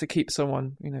trying to keep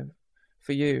someone,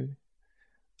 for you.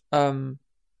 So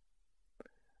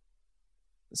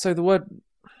the word,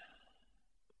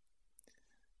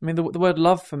 the word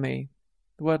love for me.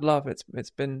 The word love, it's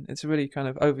a really kind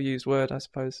of overused word, I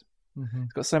suppose. Mm-hmm.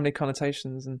 It's got so many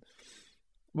connotations,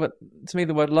 but to me,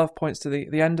 the word love points to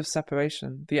the end of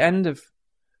separation, the end of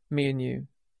me and you.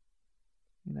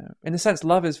 In a sense,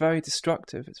 love is very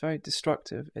destructive. It's very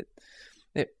destructive.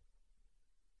 It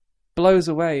blows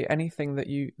away anything that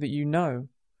you know.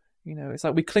 It's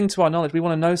like we cling to our knowledge. We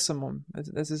want to know someone.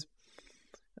 There's this.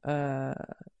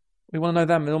 We want to know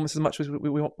them almost as much as we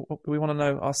want to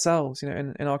know ourselves.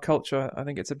 In our culture, I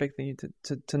think it's a big thing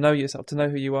to know yourself, to know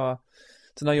who you are,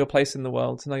 to know your place in the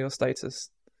world, to know your status.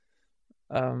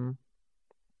 But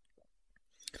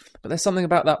there's something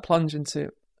about that plunge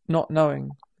into not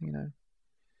knowing.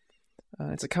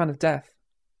 It's a kind of death.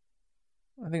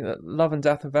 I think that love and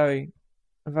death are very,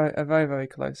 very, very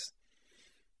close.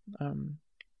 And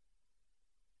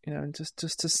just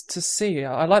to see.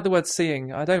 I like the word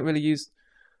seeing. I don't really use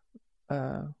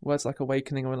words like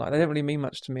awakening or they don't really mean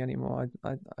much to me anymore.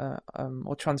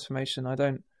 Or transformation. I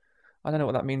don't know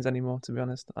what that means anymore, to be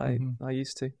honest. I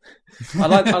used to. I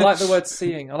like the word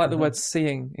seeing. I like the word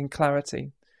seeing in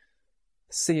clarity.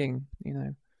 Seeing,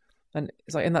 and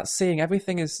it's like in that seeing,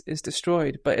 everything is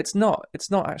destroyed, but it's not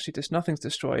actually just nothing's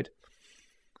destroyed,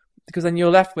 because then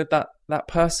you're left with that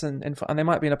person in front, and they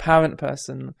might be an apparent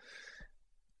person,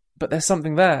 but there's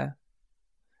something there,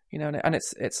 and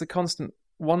it's a constant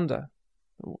wonder.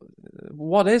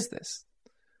 What is this?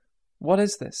 What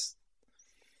is this?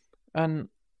 And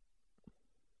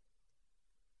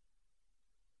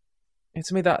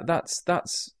to me,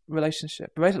 that's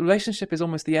relationship. Relationship is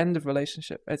almost the end of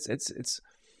relationship. It's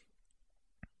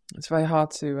It's very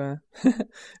hard to,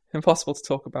 impossible to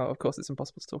talk about. Of course, it's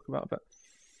impossible to talk about. But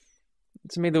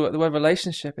to me, the word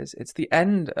relationship it's the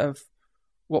end of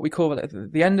what we call it,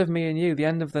 the end of me and you, the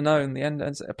end of the known, the end,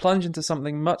 and a plunge into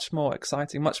something much more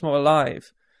exciting, much more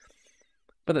alive.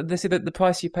 But the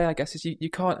price you pay, I guess, is you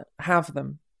can't have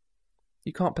them,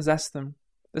 you can't possess them.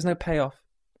 There's no payoff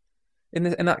in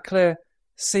that clear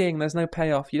seeing. There's no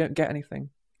payoff. You don't get anything.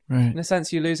 Right. In a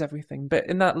sense, you lose everything. But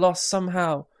in that loss,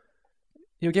 somehow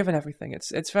you're given everything.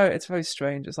 It's very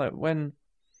strange. It's like when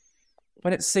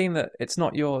it's seen that it's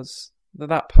not yours,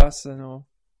 that person or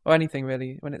anything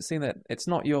really, when it's seen that it's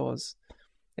not yours,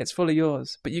 it's fully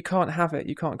yours, but you can't have it,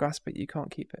 you can't grasp it, you can't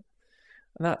keep it.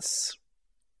 And that's,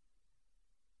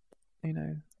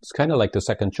 It's kind of like the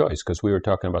second choice, because we were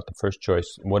talking about the first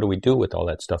choice. What do we do with all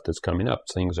that stuff that's coming up?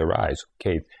 Things arise.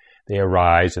 Okay, they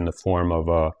arise in the form of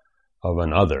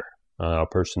an other, a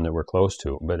person that we're close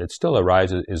to, but it still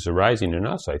is arising in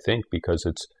us, I think, because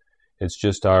it's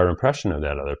just our impression of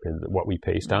that other, what we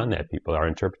paste on that people, our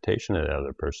interpretation of that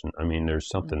other person. I mean, there's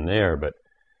something there, but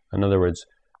in other words,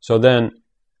 so then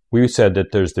we said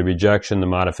that there's the rejection, the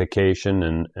modification,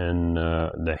 and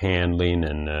the handling,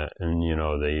 and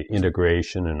the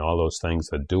integration, and all those things,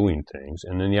 the doing things.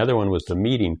 And then the other one was the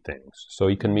meeting things. So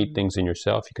you can meet things in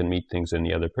yourself, you can meet things in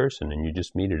the other person, and you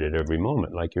just meet it at every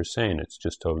moment. Like you're saying, it's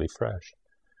just totally fresh.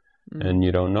 And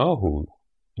you don't know who.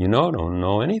 Don't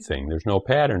know anything. There's no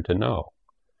pattern to know.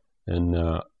 And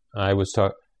I was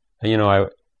I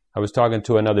was talking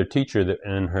to another teacher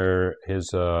and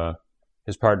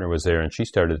his partner was there, and she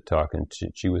started talking.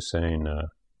 She was saying,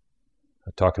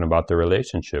 talking about the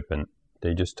relationship, and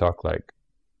they just talk like,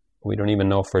 we don't even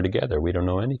know if we're together. We don't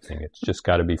know anything. It's just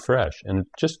got to be fresh. And it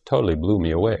just totally blew me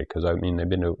away, because I mean, they've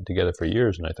been together for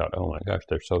years, and I thought, oh my gosh,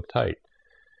 they're so tight.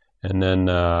 And then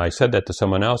I said that to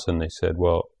someone else, and they said,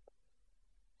 well,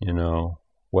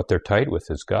 what they're tight with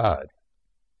is God.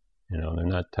 They're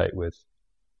not tight with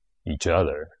each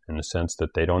other in the sense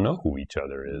that they don't know who each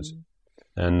other is.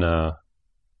 And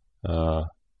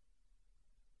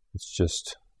it's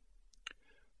just...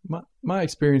 My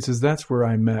experience is that's where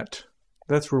I met.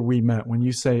 That's where we met. When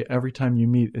you say every time you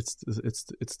meet, it's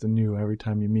the new. Every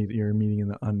time you meet, you're meeting in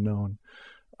the unknown.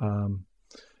 And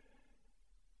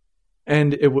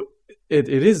it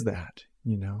is that,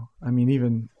 I mean,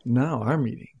 even now our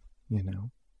meeting,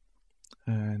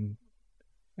 and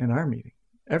our meeting,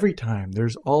 every time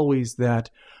there's always that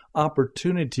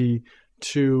opportunity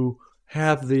to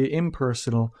have the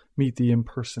impersonal meet the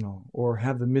impersonal, or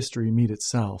have the mystery meet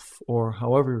itself, or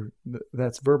however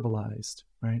that's verbalized,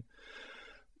 right?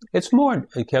 It's more,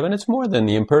 Kevin, it's more than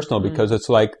the impersonal, because it's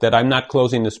like that I'm not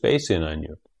closing the space in on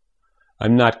you.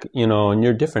 I'm not, and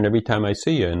you're different every time I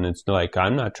see you. And it's like,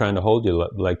 I'm not trying to hold you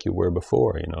like you were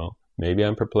before, Maybe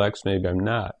I'm perplexed, maybe I'm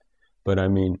not. But I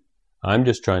mean, I'm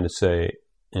just trying to say,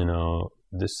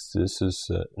 this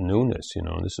is newness,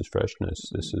 this is freshness.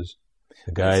 This is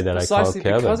the guy that I call Kevin.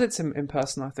 Precisely because it's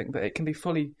impersonal, I think that it can be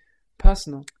fully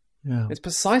personal. Yeah. It's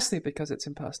precisely because it's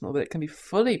impersonal that it can be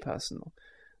fully personal.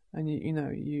 And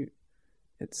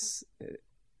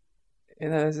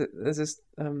there's this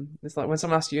it's like when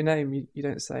someone asks you your name, you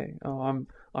don't say, oh, I'm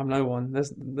no one.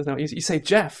 There's no, you say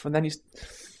Jeff, and then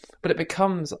but it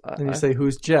becomes and you say,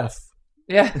 who's Jeff?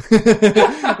 Yeah.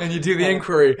 And you do the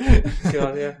inquiry.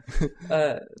 God, yeah.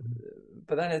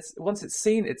 But then once it's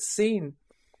seen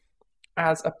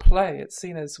as a play. It's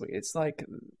seen as, it's like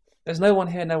there's no one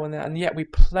here, no one there, and yet we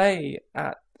play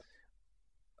at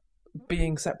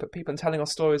being separate people and telling our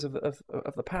stories of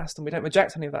the past, and we don't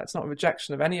reject any of that. It's not a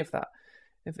rejection of any of that.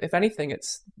 If anything,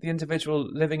 it's the individual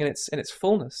living in its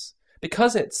fullness,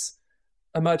 because it's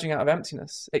emerging out of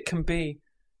emptiness. It can be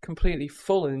completely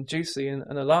full and juicy and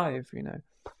alive.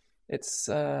 It's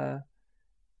kind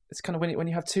of when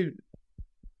you have two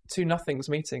nothings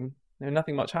meeting,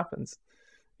 nothing much happens.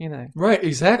 Right,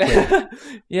 exactly.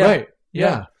 Yeah, right,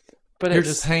 yeah. But you're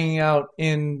just hanging out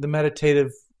in the meditative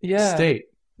state.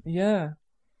 Yeah,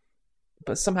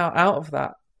 but somehow out of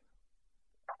that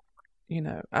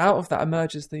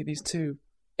emerges these two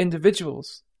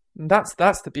individuals, and that's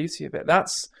the beauty of it.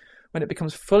 That's when it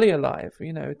becomes fully alive.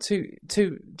 Two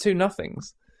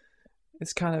nothings.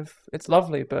 It's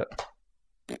lovely, but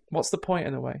what's the point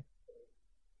in a way?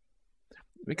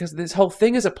 Because this whole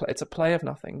thing is it's a play of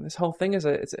nothing. This whole thing is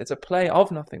it's a play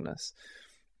of nothingness,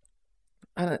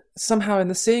 and somehow in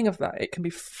the seeing of that, it can be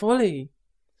fully.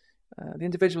 The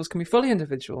individuals can be fully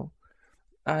individual,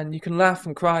 and you can laugh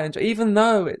and cry, and even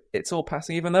though it's all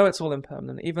passing, even though it's all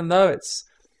impermanent, even though it's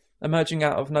emerging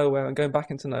out of nowhere and going back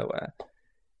into nowhere,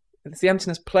 it's the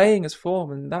emptiness playing as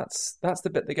form, and that's the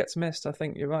bit that gets missed. I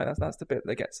think you're right. That's the bit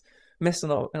that gets missed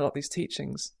in a lot of these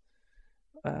teachings.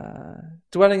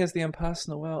 dwelling as the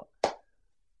impersonal. Well,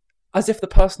 as if the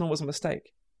personal was a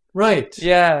mistake. Right.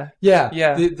 Yeah. Yeah.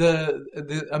 Yeah.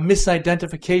 A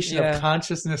misidentification of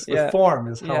consciousness with form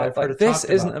is how I've heard it talked about. This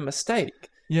isn't a mistake.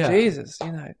 Yeah. Jesus,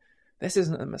 this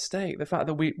isn't a mistake. The fact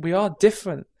that we are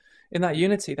different in that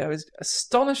unity, there is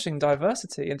astonishing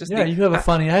diversity, and just you have a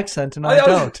funny accent and I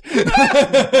don't.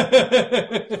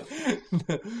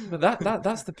 But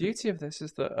that's the beauty of this,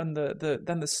 is that, and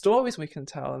then the stories we can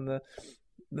tell, and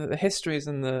the histories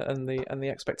and the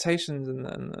expectations and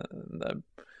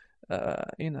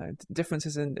the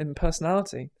differences in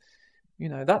personality.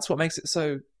 That's what makes it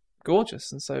so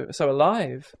gorgeous and so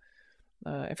alive.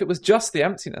 If it was just the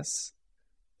emptiness,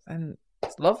 then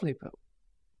it's lovely, but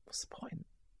what's the point?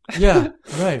 Yeah,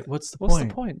 right. What's the point? What's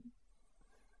the point?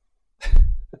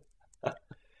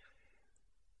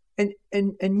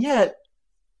 And yet,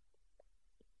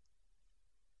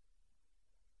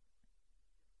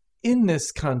 in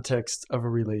this context of a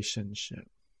relationship,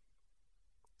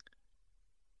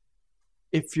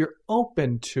 if you're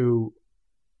open to,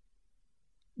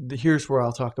 here's where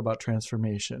I'll talk about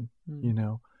transformation,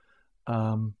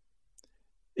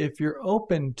 if you're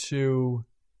open to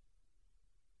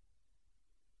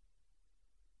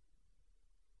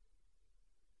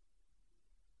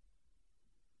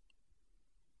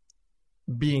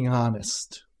being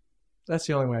honest, that's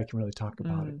the only way I can really talk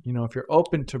about it. If you're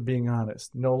open to being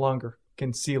honest, no longer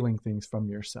concealing things from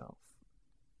yourself,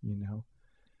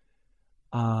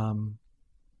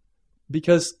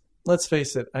 because let's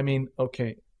face it,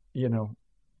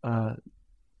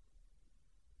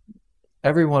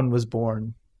 everyone was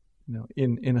born,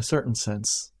 in a certain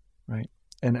sense, right?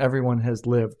 And everyone has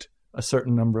lived a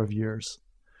certain number of years.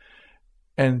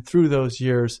 And through those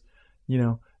years,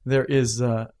 there is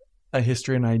a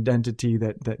history and identity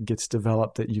that gets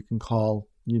developed that you can call,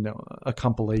 a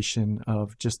compilation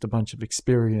of just a bunch of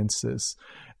experiences,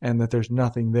 and that there's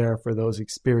nothing there for those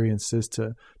experiences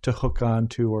to hook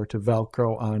onto or to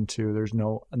Velcro onto. There's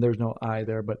no I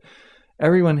there, but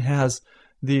everyone has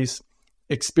these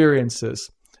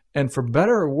experiences, and for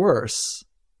better or worse,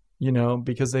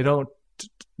 because they don't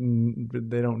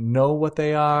know what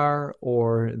they are,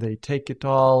 or they take it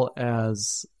all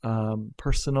as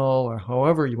personal, or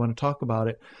however you want to talk about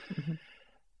it. Mm-hmm.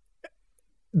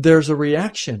 There's a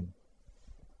reaction.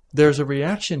 There's a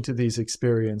reaction to these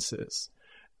experiences,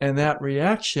 and that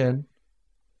reaction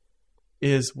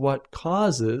is what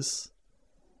causes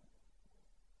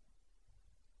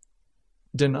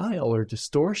denial or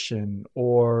distortion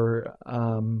or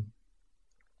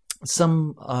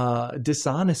some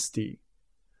dishonesty.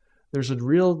 There's a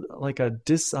real, a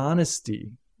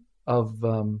dishonesty of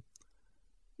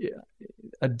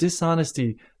a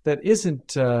dishonesty that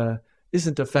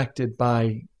isn't affected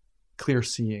by clear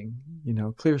seeing.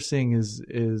 Clear seeing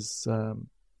is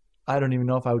I don't even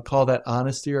know if I would call that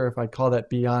honesty, or if I'd call that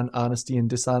beyond honesty and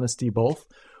dishonesty both,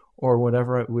 or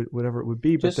whatever it would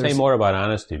be. Just say more about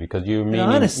honesty, because you're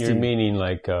meaning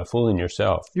like fooling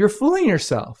yourself. You're fooling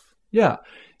yourself. Yeah.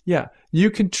 Yeah.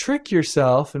 You can trick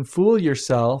yourself and fool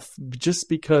yourself just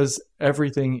because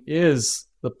everything is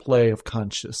the play of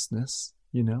consciousness,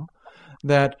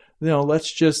 that,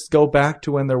 let's just go back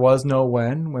to when there was no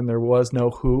when there was no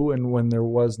who, and when there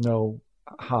was no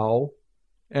how,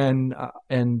 and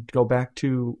go back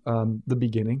to the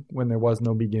beginning, when there was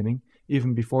no beginning,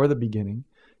 even before the beginning,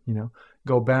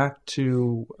 go back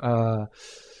to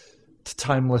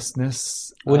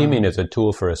timelessness. What do you mean, as a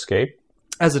tool for escape?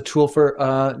 As a tool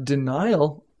for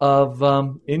denial of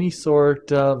any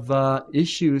sort of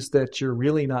issues that you're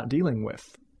really not dealing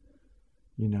with,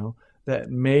 that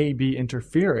may be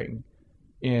interfering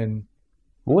in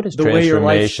what is the way your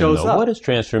life shows though? up. What is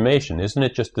transformation? Isn't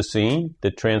it just the scene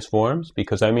that transforms?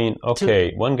 Because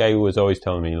one guy who was always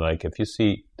telling me, if you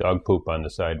see dog poop on the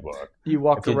sidewalk, you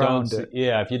walk around it.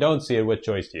 Yeah, if you don't see it, what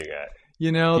choice do you got? If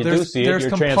you do see it, you're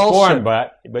compulsion. Transformed,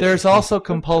 but there's also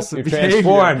compulsive you're behavior.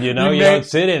 Transformed, you don't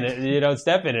sit in it, you don't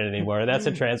step in it anymore. That's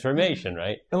a transformation,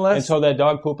 right? And so that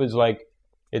dog poop is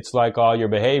it's like all your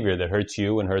behavior that hurts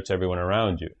you and hurts everyone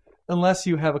around you. Unless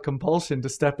you have a compulsion to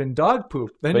step in dog poop,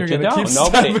 then you're going to keep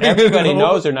Everybody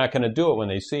knows they're not going to do it when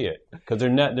they see it, because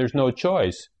there's no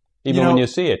choice, even when you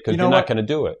see it, because you're not going to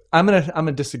do it. I'm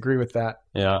gonna disagree with that.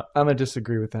 Yeah, I'm gonna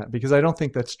disagree with that, because I don't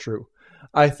think that's true.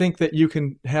 I think that you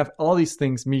can have all these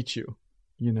things meet you,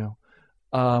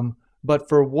 but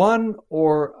for one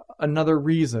or another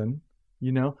reason,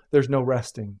 there's no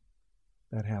resting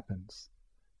that happens.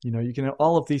 You can have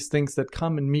all of these things that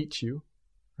come and meet you,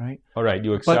 right? All right,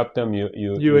 you accept them, you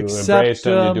embrace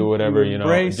them, you do whatever,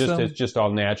 it's just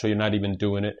all natural. You're not even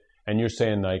doing it, and you're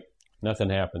saying Nothing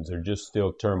happens. They're just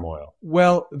still turmoil.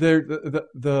 Well, the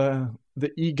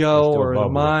ego still or the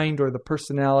bubbling. mind or the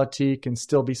personality can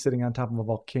still be sitting on top of a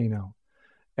volcano.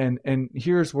 And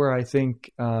here's where I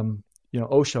think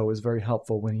Osho is very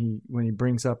helpful when he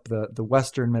brings up the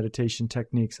Western meditation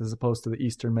techniques as opposed to the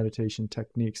Eastern meditation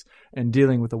techniques, and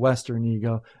dealing with the Western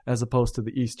ego as opposed to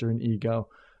the Eastern ego,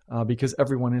 because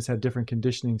everyone has had different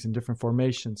conditionings and different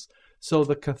formations. So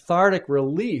the cathartic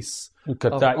release of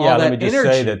all Let that me just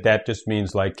energy, say that just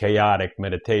means like chaotic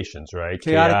meditations, right?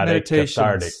 Chaotic meditations,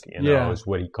 cathartic, yeah. is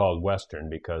what he called Western,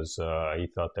 because he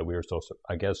thought that we were so,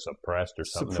 I guess, suppressed or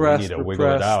something. Suppressed, that we need to wiggle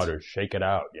it repressed. out or shake it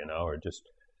out, or just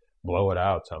blow it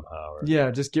out somehow. Or, yeah,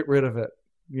 just get rid of it,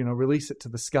 release it to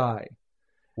the sky.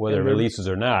 whether it And then- releases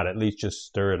or not, at least just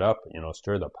stir it up,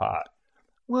 stir the pot.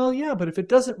 Well, yeah, but if it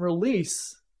doesn't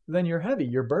release, then you're heavy.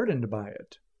 You're burdened by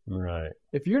it. Right.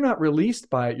 If you're not released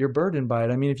by it, you're burdened by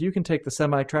it. I mean, if you can take the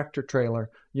semi-tractor trailer,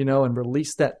 and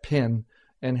release that pin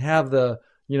and have the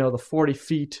 40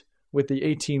 feet with the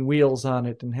 18 wheels on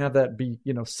it and have that be,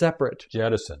 separate.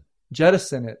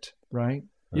 Jettison it, right?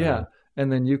 Yeah.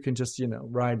 And then you can just,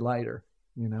 ride lighter,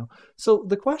 So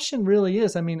the question really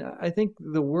is, I think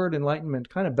the word enlightenment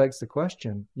kind of begs the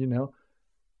question,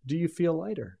 do you feel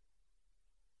lighter?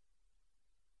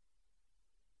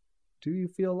 Do you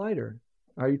feel lighter?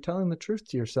 Are you telling the truth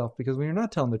to yourself? Because when you're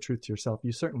not telling the truth to yourself,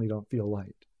 you certainly don't feel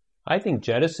light. I think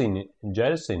jettisoning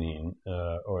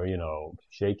or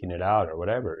shaking it out or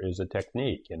whatever is a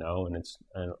technique, and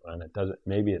it doesn't.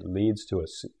 Maybe it leads to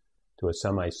a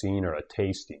semi-scene or a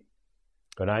tasting,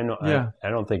 but I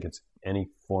don't think it's any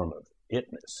form of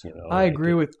itness. I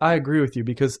agree with you,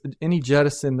 because any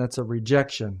jettison that's a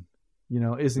rejection,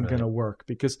 isn't going to work,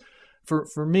 because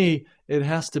for me it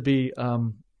has to be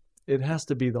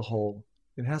the whole.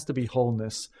 It has to be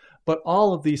wholeness. But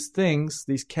all of these things,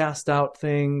 these cast out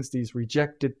things, these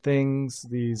rejected things,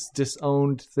 these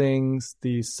disowned things,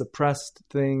 these suppressed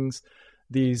things,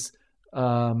 these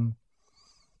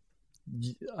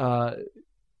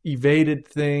evaded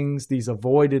things, these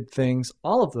avoided things,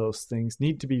 all of those things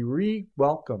need to be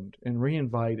re-welcomed and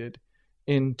re-invited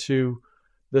into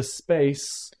the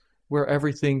space where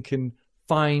everything can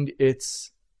find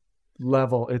its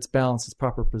level, its balance, its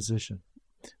proper position.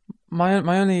 My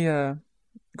only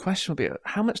question would be,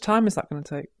 how much time is that going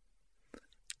to take?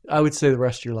 I would say the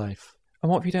rest of your life.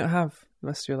 And what if you don't have the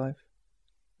rest of your life?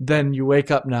 Then you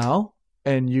wake up now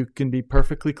and you can be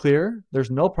perfectly clear.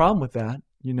 There's no problem with that,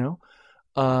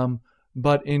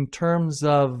 But in terms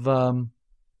of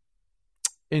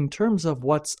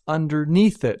what's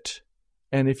underneath it,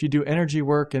 and if you do energy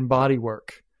work and body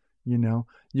work,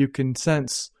 you can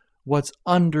sense what's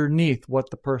underneath what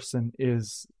the person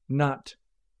is not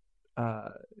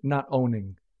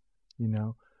owning,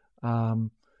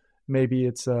 maybe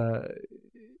it's a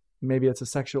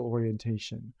sexual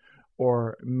orientation,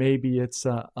 or maybe it's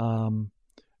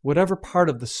whatever part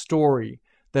of the story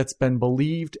that's been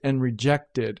believed and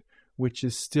rejected, which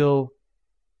is still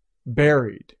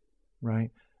buried,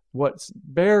 right? What's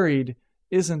buried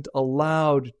isn't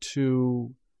allowed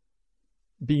to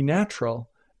be natural,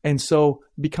 and so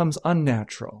becomes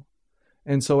unnatural.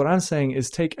 And so what I'm saying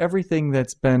is, take everything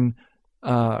that's been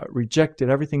rejected,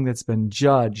 everything that's been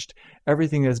judged,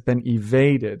 everything that's been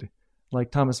evaded.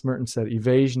 Like Thomas Merton said,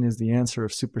 evasion is the answer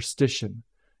of superstition.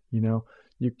 You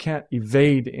can't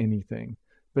evade anything,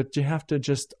 but you have to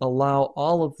just allow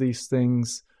all of these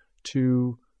things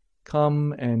to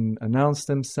come and announce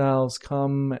themselves,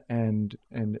 come and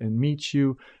meet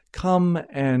you, come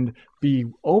and be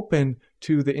open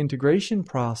to the integration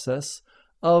process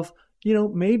of,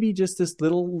 maybe just this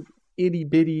little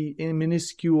itty-bitty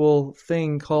minuscule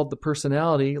thing called the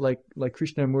personality, like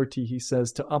Krishnamurti, he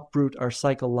says, to uproot our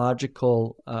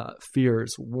psychological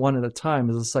fears one at a time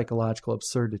is a psychological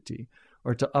absurdity,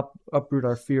 or to uproot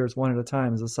our fears one at a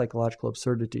time is a psychological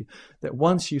absurdity. That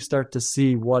once you start to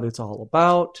see what it's all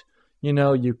about,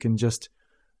 you can just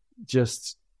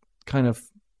kind of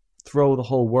throw the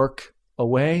whole work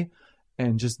away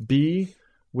and just be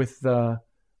with the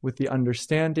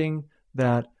understanding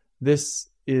that this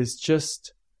is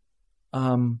just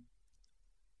a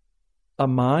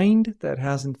mind that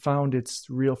hasn't found its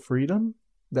real freedom,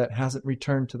 that hasn't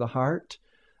returned to the heart,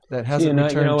 that hasn't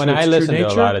returned to its true nature. I listen to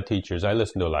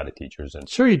a lot of teachers, and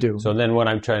sure you do. So then what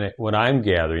I'm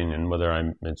gathering, and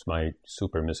whether it's my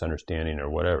super misunderstanding or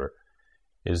whatever,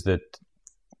 is that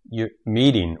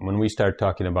when we start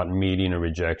talking about meeting a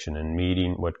rejection and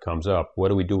meeting what comes up, what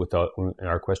do we do with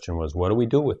our question was, what do we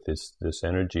do with this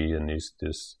energy and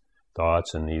this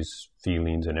thoughts and these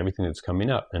feelings and everything that's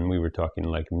coming up? And we were talking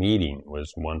like meeting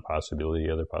was one possibility.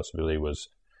 The other possibility was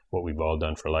what we've all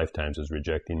done for lifetimes is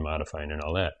rejecting, modifying, and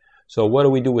all that. So what do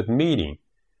we do with meeting?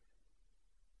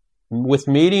 With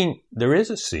meeting, there is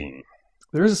a seeing.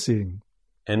 There is a seeing.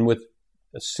 And with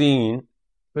a seeing...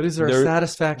 But is there a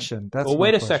satisfaction? That's well,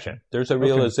 wait a question. second. There's a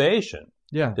realization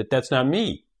that that's not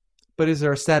me. But is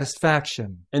there a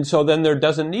satisfaction? And so then there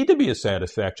doesn't need to be a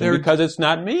satisfaction because it's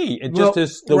not me. It just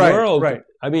is the world. Right.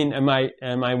 I mean, am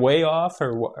I way off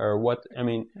or what? I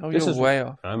mean, you're way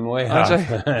off. I'm way off.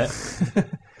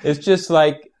 It's just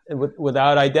like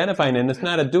without identifying, and it's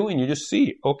not a doing. You just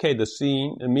see. Okay, the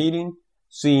seeing, the meeting,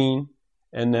 seeing,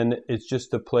 and then it's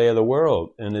just the play of the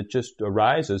world, and it just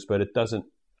arises, but it doesn't.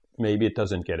 Maybe it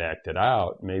doesn't get acted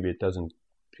out. Maybe it doesn't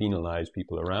penalize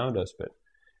people around us. But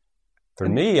for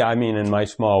me, I mean, in my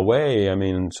small way, I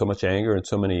mean, so much anger and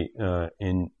so many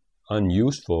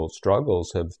unuseful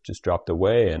struggles have just dropped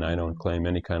away, and I don't claim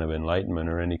any kind of enlightenment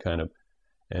or any kind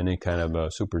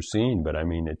of super seeing. But I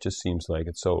mean, it just seems like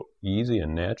it's so easy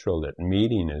and natural that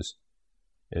meeting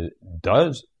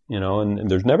does,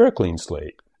 and there's never a clean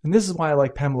slate. And this is why I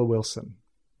like Pamela Wilson,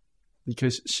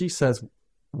 because she says.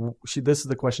 This is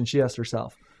the question she asked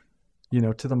herself,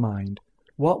 to the mind.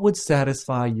 What would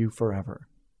satisfy you forever?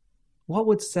 What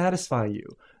would satisfy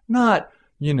you? Not,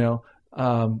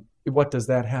 what does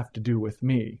that have to do with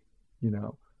me?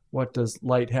 What does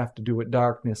light have to do with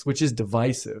darkness, which is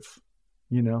divisive,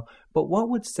 But what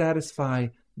would satisfy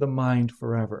the mind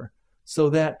forever so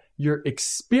that your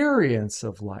experience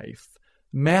of life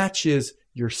matches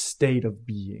your state of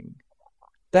being?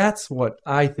 That's what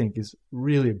I think is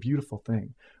really a beautiful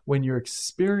thing. When your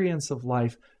experience of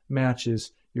life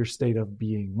matches your state of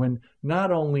being. When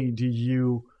not only do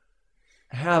you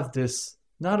have this,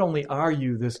 not only are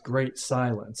you this great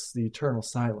silence, the eternal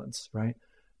silence, right?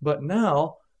 But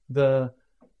now the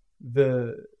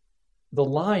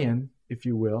lion, if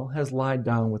you will, has lied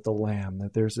down with the lamb,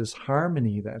 that there's this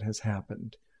harmony that has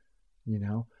happened,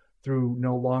 through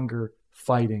no longer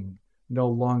fighting, no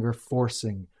longer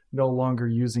forcing, no longer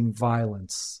using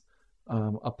violence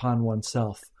upon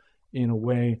oneself in a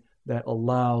way that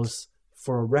allows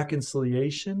for a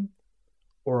reconciliation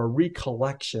or a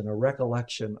recollection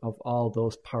of all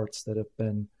those parts that have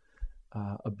been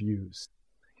abused.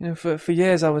 For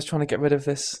years I was trying to get rid of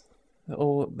this,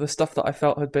 all the stuff that I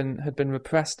felt had been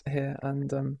repressed here,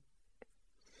 and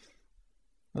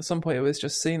at some point it was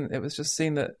just seen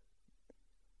that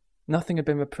nothing had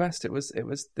been repressed. It was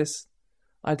this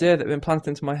idea that had been planted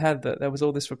into my head that there was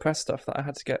all this repressed stuff that I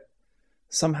had to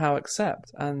somehow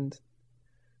accept, and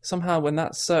somehow when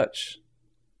that search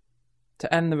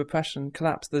to end the repression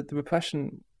collapsed, the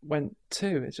repression went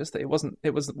too. It's just that it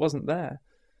wasn't there.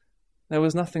 There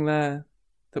was nothing there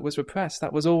that was repressed.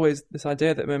 That was always this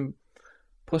idea that had been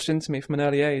pushed into me from an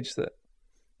early age, that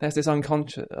there's this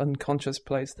unconscious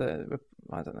place that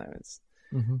I don't know. It's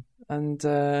and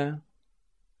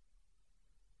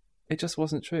it just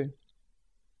wasn't true.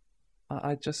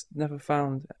 I just never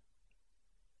found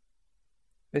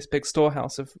this big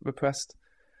storehouse of repressed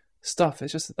stuff.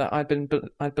 It's just that I'd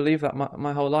believed that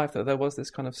my whole life, that there was this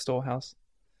kind of storehouse,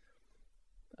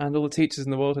 and all the teachers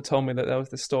in the world had told me that there was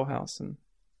this storehouse, and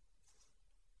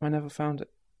I never found it.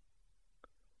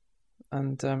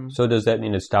 And so does that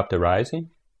mean it stopped arising?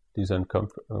 These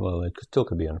uncomfortable. Well, it still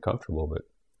could be uncomfortable,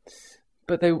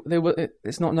 but they were.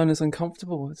 It's not known as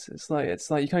uncomfortable. It's like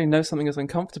you can only know something is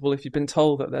uncomfortable if you've been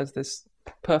told that there's this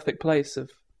perfect place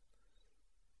of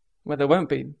where there won't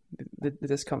be the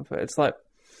discomfort. It's like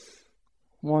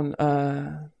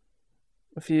a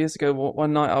few years ago,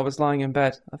 one night I was lying in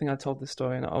bed. I think I told this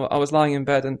story. And I was lying in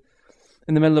bed, and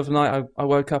in the middle of the night I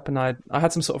woke up and I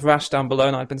had some sort of rash down below,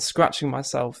 and I'd been scratching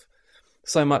myself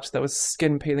so much there was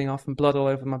skin peeling off and blood all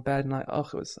over my bed, and I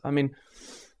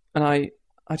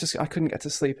couldn't get to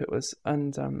sleep. It was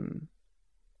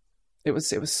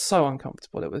so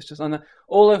uncomfortable. It was just, and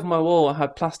all over my wall I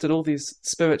had plastered all these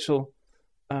spiritual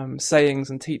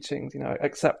sayings and teachings.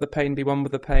 Accept the pain, be one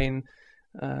with the pain,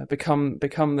 become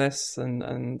this,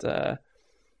 and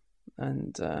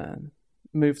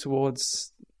move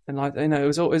towards. And it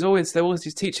was always there were always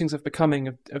these teachings of becoming,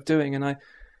 of doing,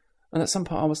 and at some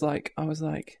point I was like,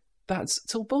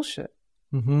 it's all bullshit.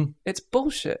 Mm-hmm. It's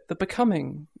bullshit. The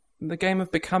becoming. The game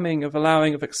of becoming, of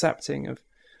allowing, of accepting, of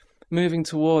moving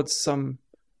towards some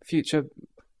future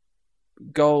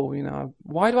goal.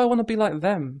 Why do I want to be like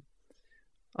them?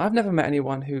 I've never met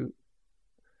anyone who,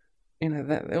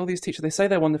 all these teachers, they say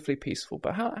they're wonderfully peaceful,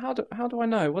 but how do I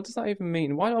know? What does that even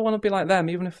mean? Why do I want to be like them,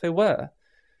 even if they were?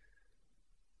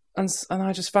 And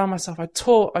I just found myself, I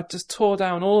just tore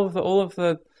down all of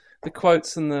the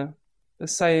quotes and the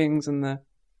sayings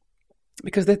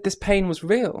because this pain was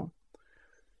real.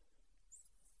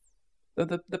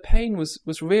 the pain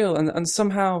was real, and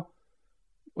somehow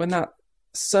when that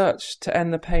search to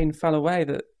end the pain fell away,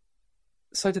 that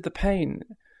so did the pain.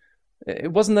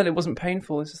 It wasn't that it wasn't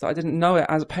painful, it's just that I didn't know it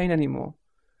as pain anymore,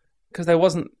 because there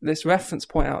wasn't this reference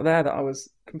point out there that I was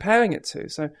comparing it to.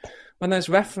 So when those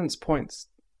reference points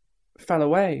fell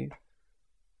away,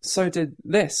 so did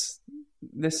this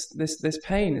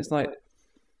pain. Is like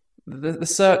the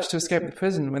search to escape the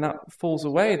prison. When that falls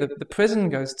away, the prison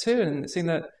goes too, and it seemed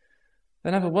that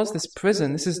there never was this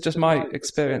prison. This is just my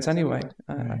experience anyway.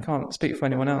 I can't speak for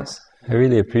anyone else. I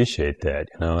really appreciate that,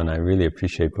 and I really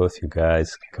appreciate both you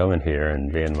guys coming here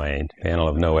and being my panel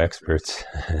of no experts.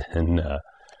 And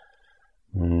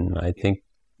I think,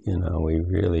 we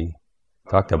really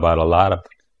talked about a lot of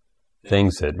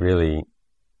things that really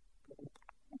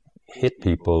hit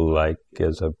people like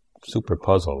as a super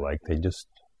puzzle, like they just...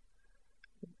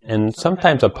 And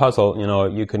sometimes a puzzle,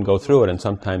 you can go through it, and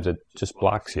sometimes it just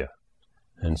blocks you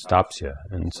and stops you.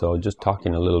 And so just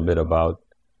talking a little bit about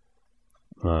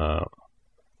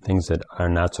things that are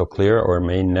not so clear or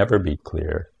may never be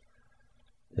clear,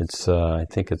 I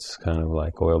think it's kind of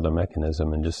like oil the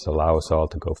mechanism and just allow us all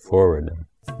to go forward.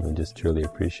 And we just truly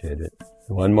appreciate it.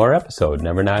 One more episode,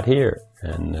 Never Not Here.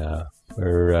 And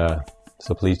we're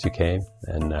so pleased you came.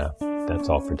 And that's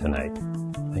all for tonight.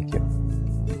 Thank you.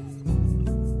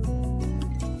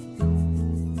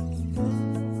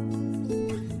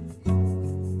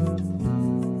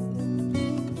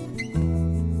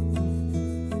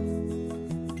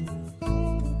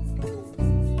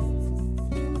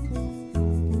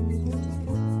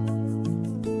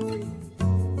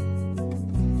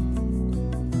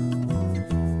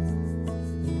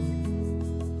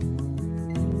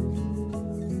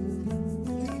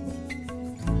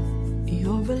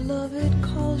 Beloved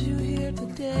calls you here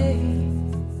today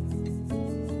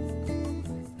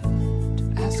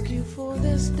to ask you for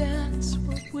this dance.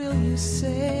 What will you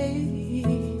say?